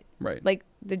 right. Like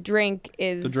the drink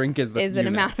is an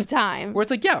amount of time. Where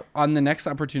it's like, on the next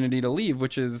opportunity to leave,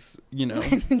 which is, you know,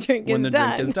 when the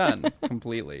drink is done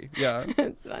completely. Yeah.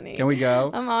 It's funny. Can we go?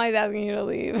 I'm always asking you to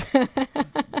leave.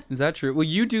 Is that true? Well,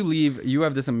 you do leave. You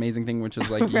have this amazing thing, which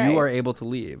is like you are able to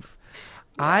leave.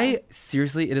 Yeah.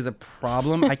 Seriously, it is a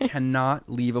problem. I cannot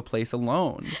leave a place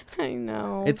alone. I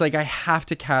know. It's like I have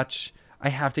to catch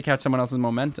someone else's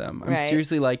momentum. I'm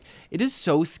seriously like, it is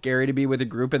so scary to be with a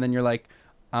group and then you're like,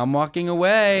 I'm walking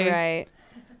away. Right.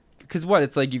 Because what?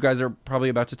 It's like you guys are probably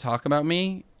about to talk about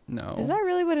me? No. Is that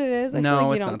really what it is? I no, feel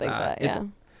like it's you don't not think that.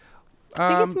 Yeah.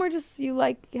 I think it's more just you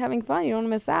like having fun. You don't want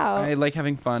to miss out. I like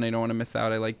having fun. I don't want to miss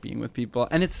out. I like being with people.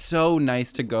 And it's so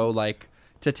nice to go like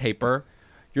to taper.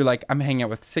 You're like, I'm hanging out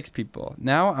with 6 people.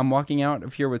 Now I'm walking out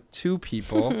of here with 2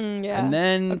 people. And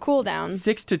then a cool down.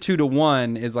 6 to 2 to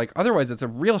 1 is like, otherwise it's a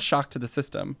real shock to the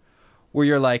system where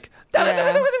you're like,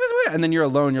 and then you're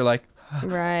alone. You're like,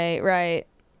 right.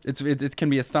 It can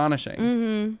be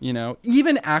astonishing. You know,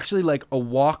 even actually like a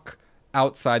walk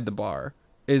outside the bar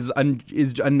is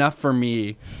enough for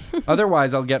me.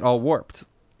 Otherwise I'll get all warped.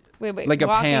 Wait. Like walking a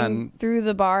pan through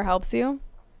the bar helps you?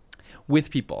 With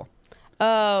people.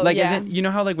 Oh, like, you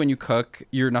know how like when you cook,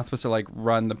 you're not supposed to like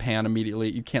run the pan immediately.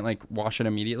 You can't like wash it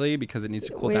immediately because it needs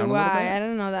to cool down a little bit. I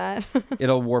don't know that.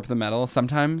 It'll warp the metal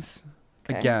sometimes.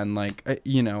 Okay. Again, like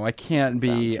I can't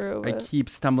be. True, I keep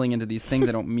stumbling into these things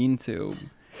I don't mean to.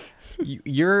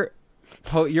 You're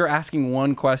you're asking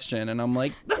one question, and I'm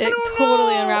like, It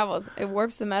totally unravels. It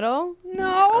warps the metal? No.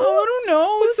 I don't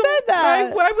know. Who said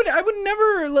that? I would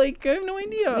never, like, I have no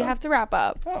idea. We have to wrap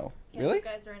up. Oh, Yeah, really? You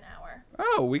guys are an hour.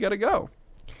 Oh, we gotta go.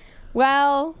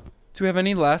 Well, Do we have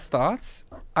any last thoughts?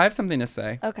 I have something to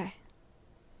say. okay.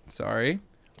 Sorry.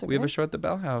 It's We have okay. a show at the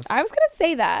Bell House. I was going to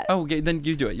say that. Oh, okay, then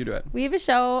you do it. We have a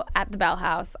show at the Bell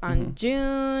House on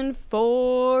June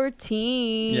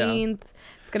 14th.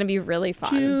 It's going to be really fun.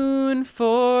 June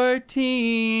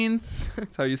 14th.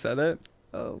 That's how you said it?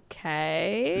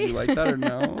 Okay. Did you like that or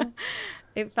no?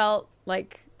 It felt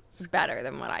like better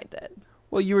than what I did.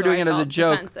 Well, you were So doing I it as a felt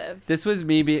joke. defensive. This was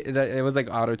me. It was like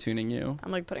auto-tuning you.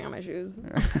 I'm like putting on my shoes.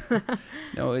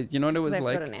 No, you know what it was I have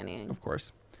like? to go to nannying. Of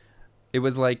course. It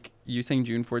was like you saying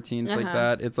June 14th like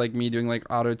that. It's like me doing like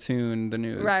auto-tune the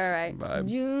news. Right. Vibe.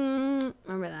 June.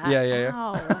 Remember that? Yeah.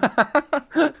 Ow.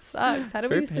 That sucks. How did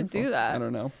we Very used painful. to do that? I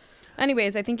don't know.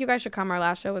 Anyways, I think you guys should come. Our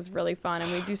last show was really fun,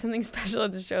 and we do something special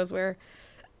at the shows where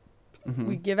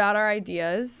we give out our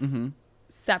ideas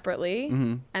separately,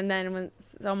 and then when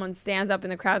someone stands up in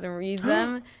the crowd and reads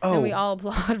them, then we all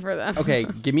applaud for them. Okay,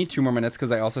 give me 2 more minutes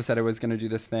because I also said I was going to do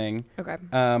this thing. Okay.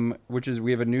 Which is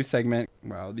we have a new segment.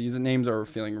 Wow, these names are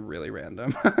feeling really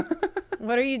random.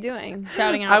 What are you doing?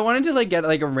 Shouting out. I wanted to like get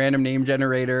like a random name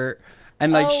generator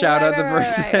and like shout out the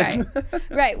person.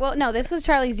 Right. Well, no, this was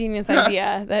Charlie's genius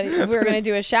idea that we were going to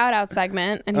do a shout out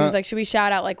segment. And he was like, should we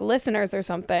shout out like listeners or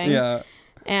something? Yeah.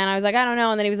 And I was like, I don't know.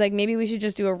 And then he was like, maybe we should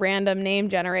just do a random name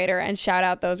generator and shout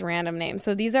out those random names.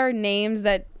 So these are names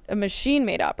that a machine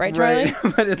made up, right, Charlie?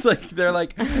 Right. But it's like they're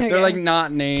like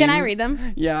not names. Can I read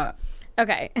them? Yeah.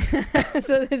 Okay.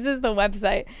 So this is the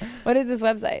website. What is this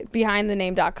website?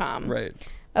 Behindthename.com. Right.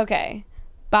 Okay.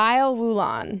 Bile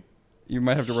Wulan. You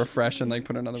might have to refresh and like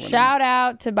put another one. Shout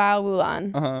out to Bile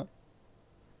Wulan. Uh-huh.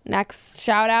 Next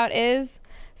shout out is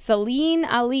Celine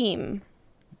Alim.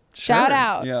 Sure. Shout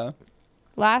out. Yeah.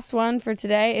 Last one for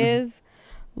today is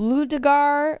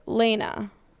Ludegar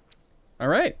Lena. All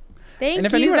right. Thank and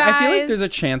if you anyone, guys. I feel like there's a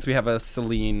chance we have a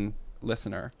Celine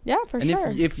listener. Yeah, for and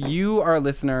sure. if you are a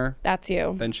listener, That's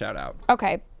you. then shout out.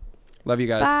 Okay. Love you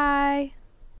guys. Bye.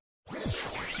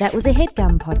 That was a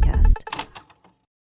HeadGum podcast.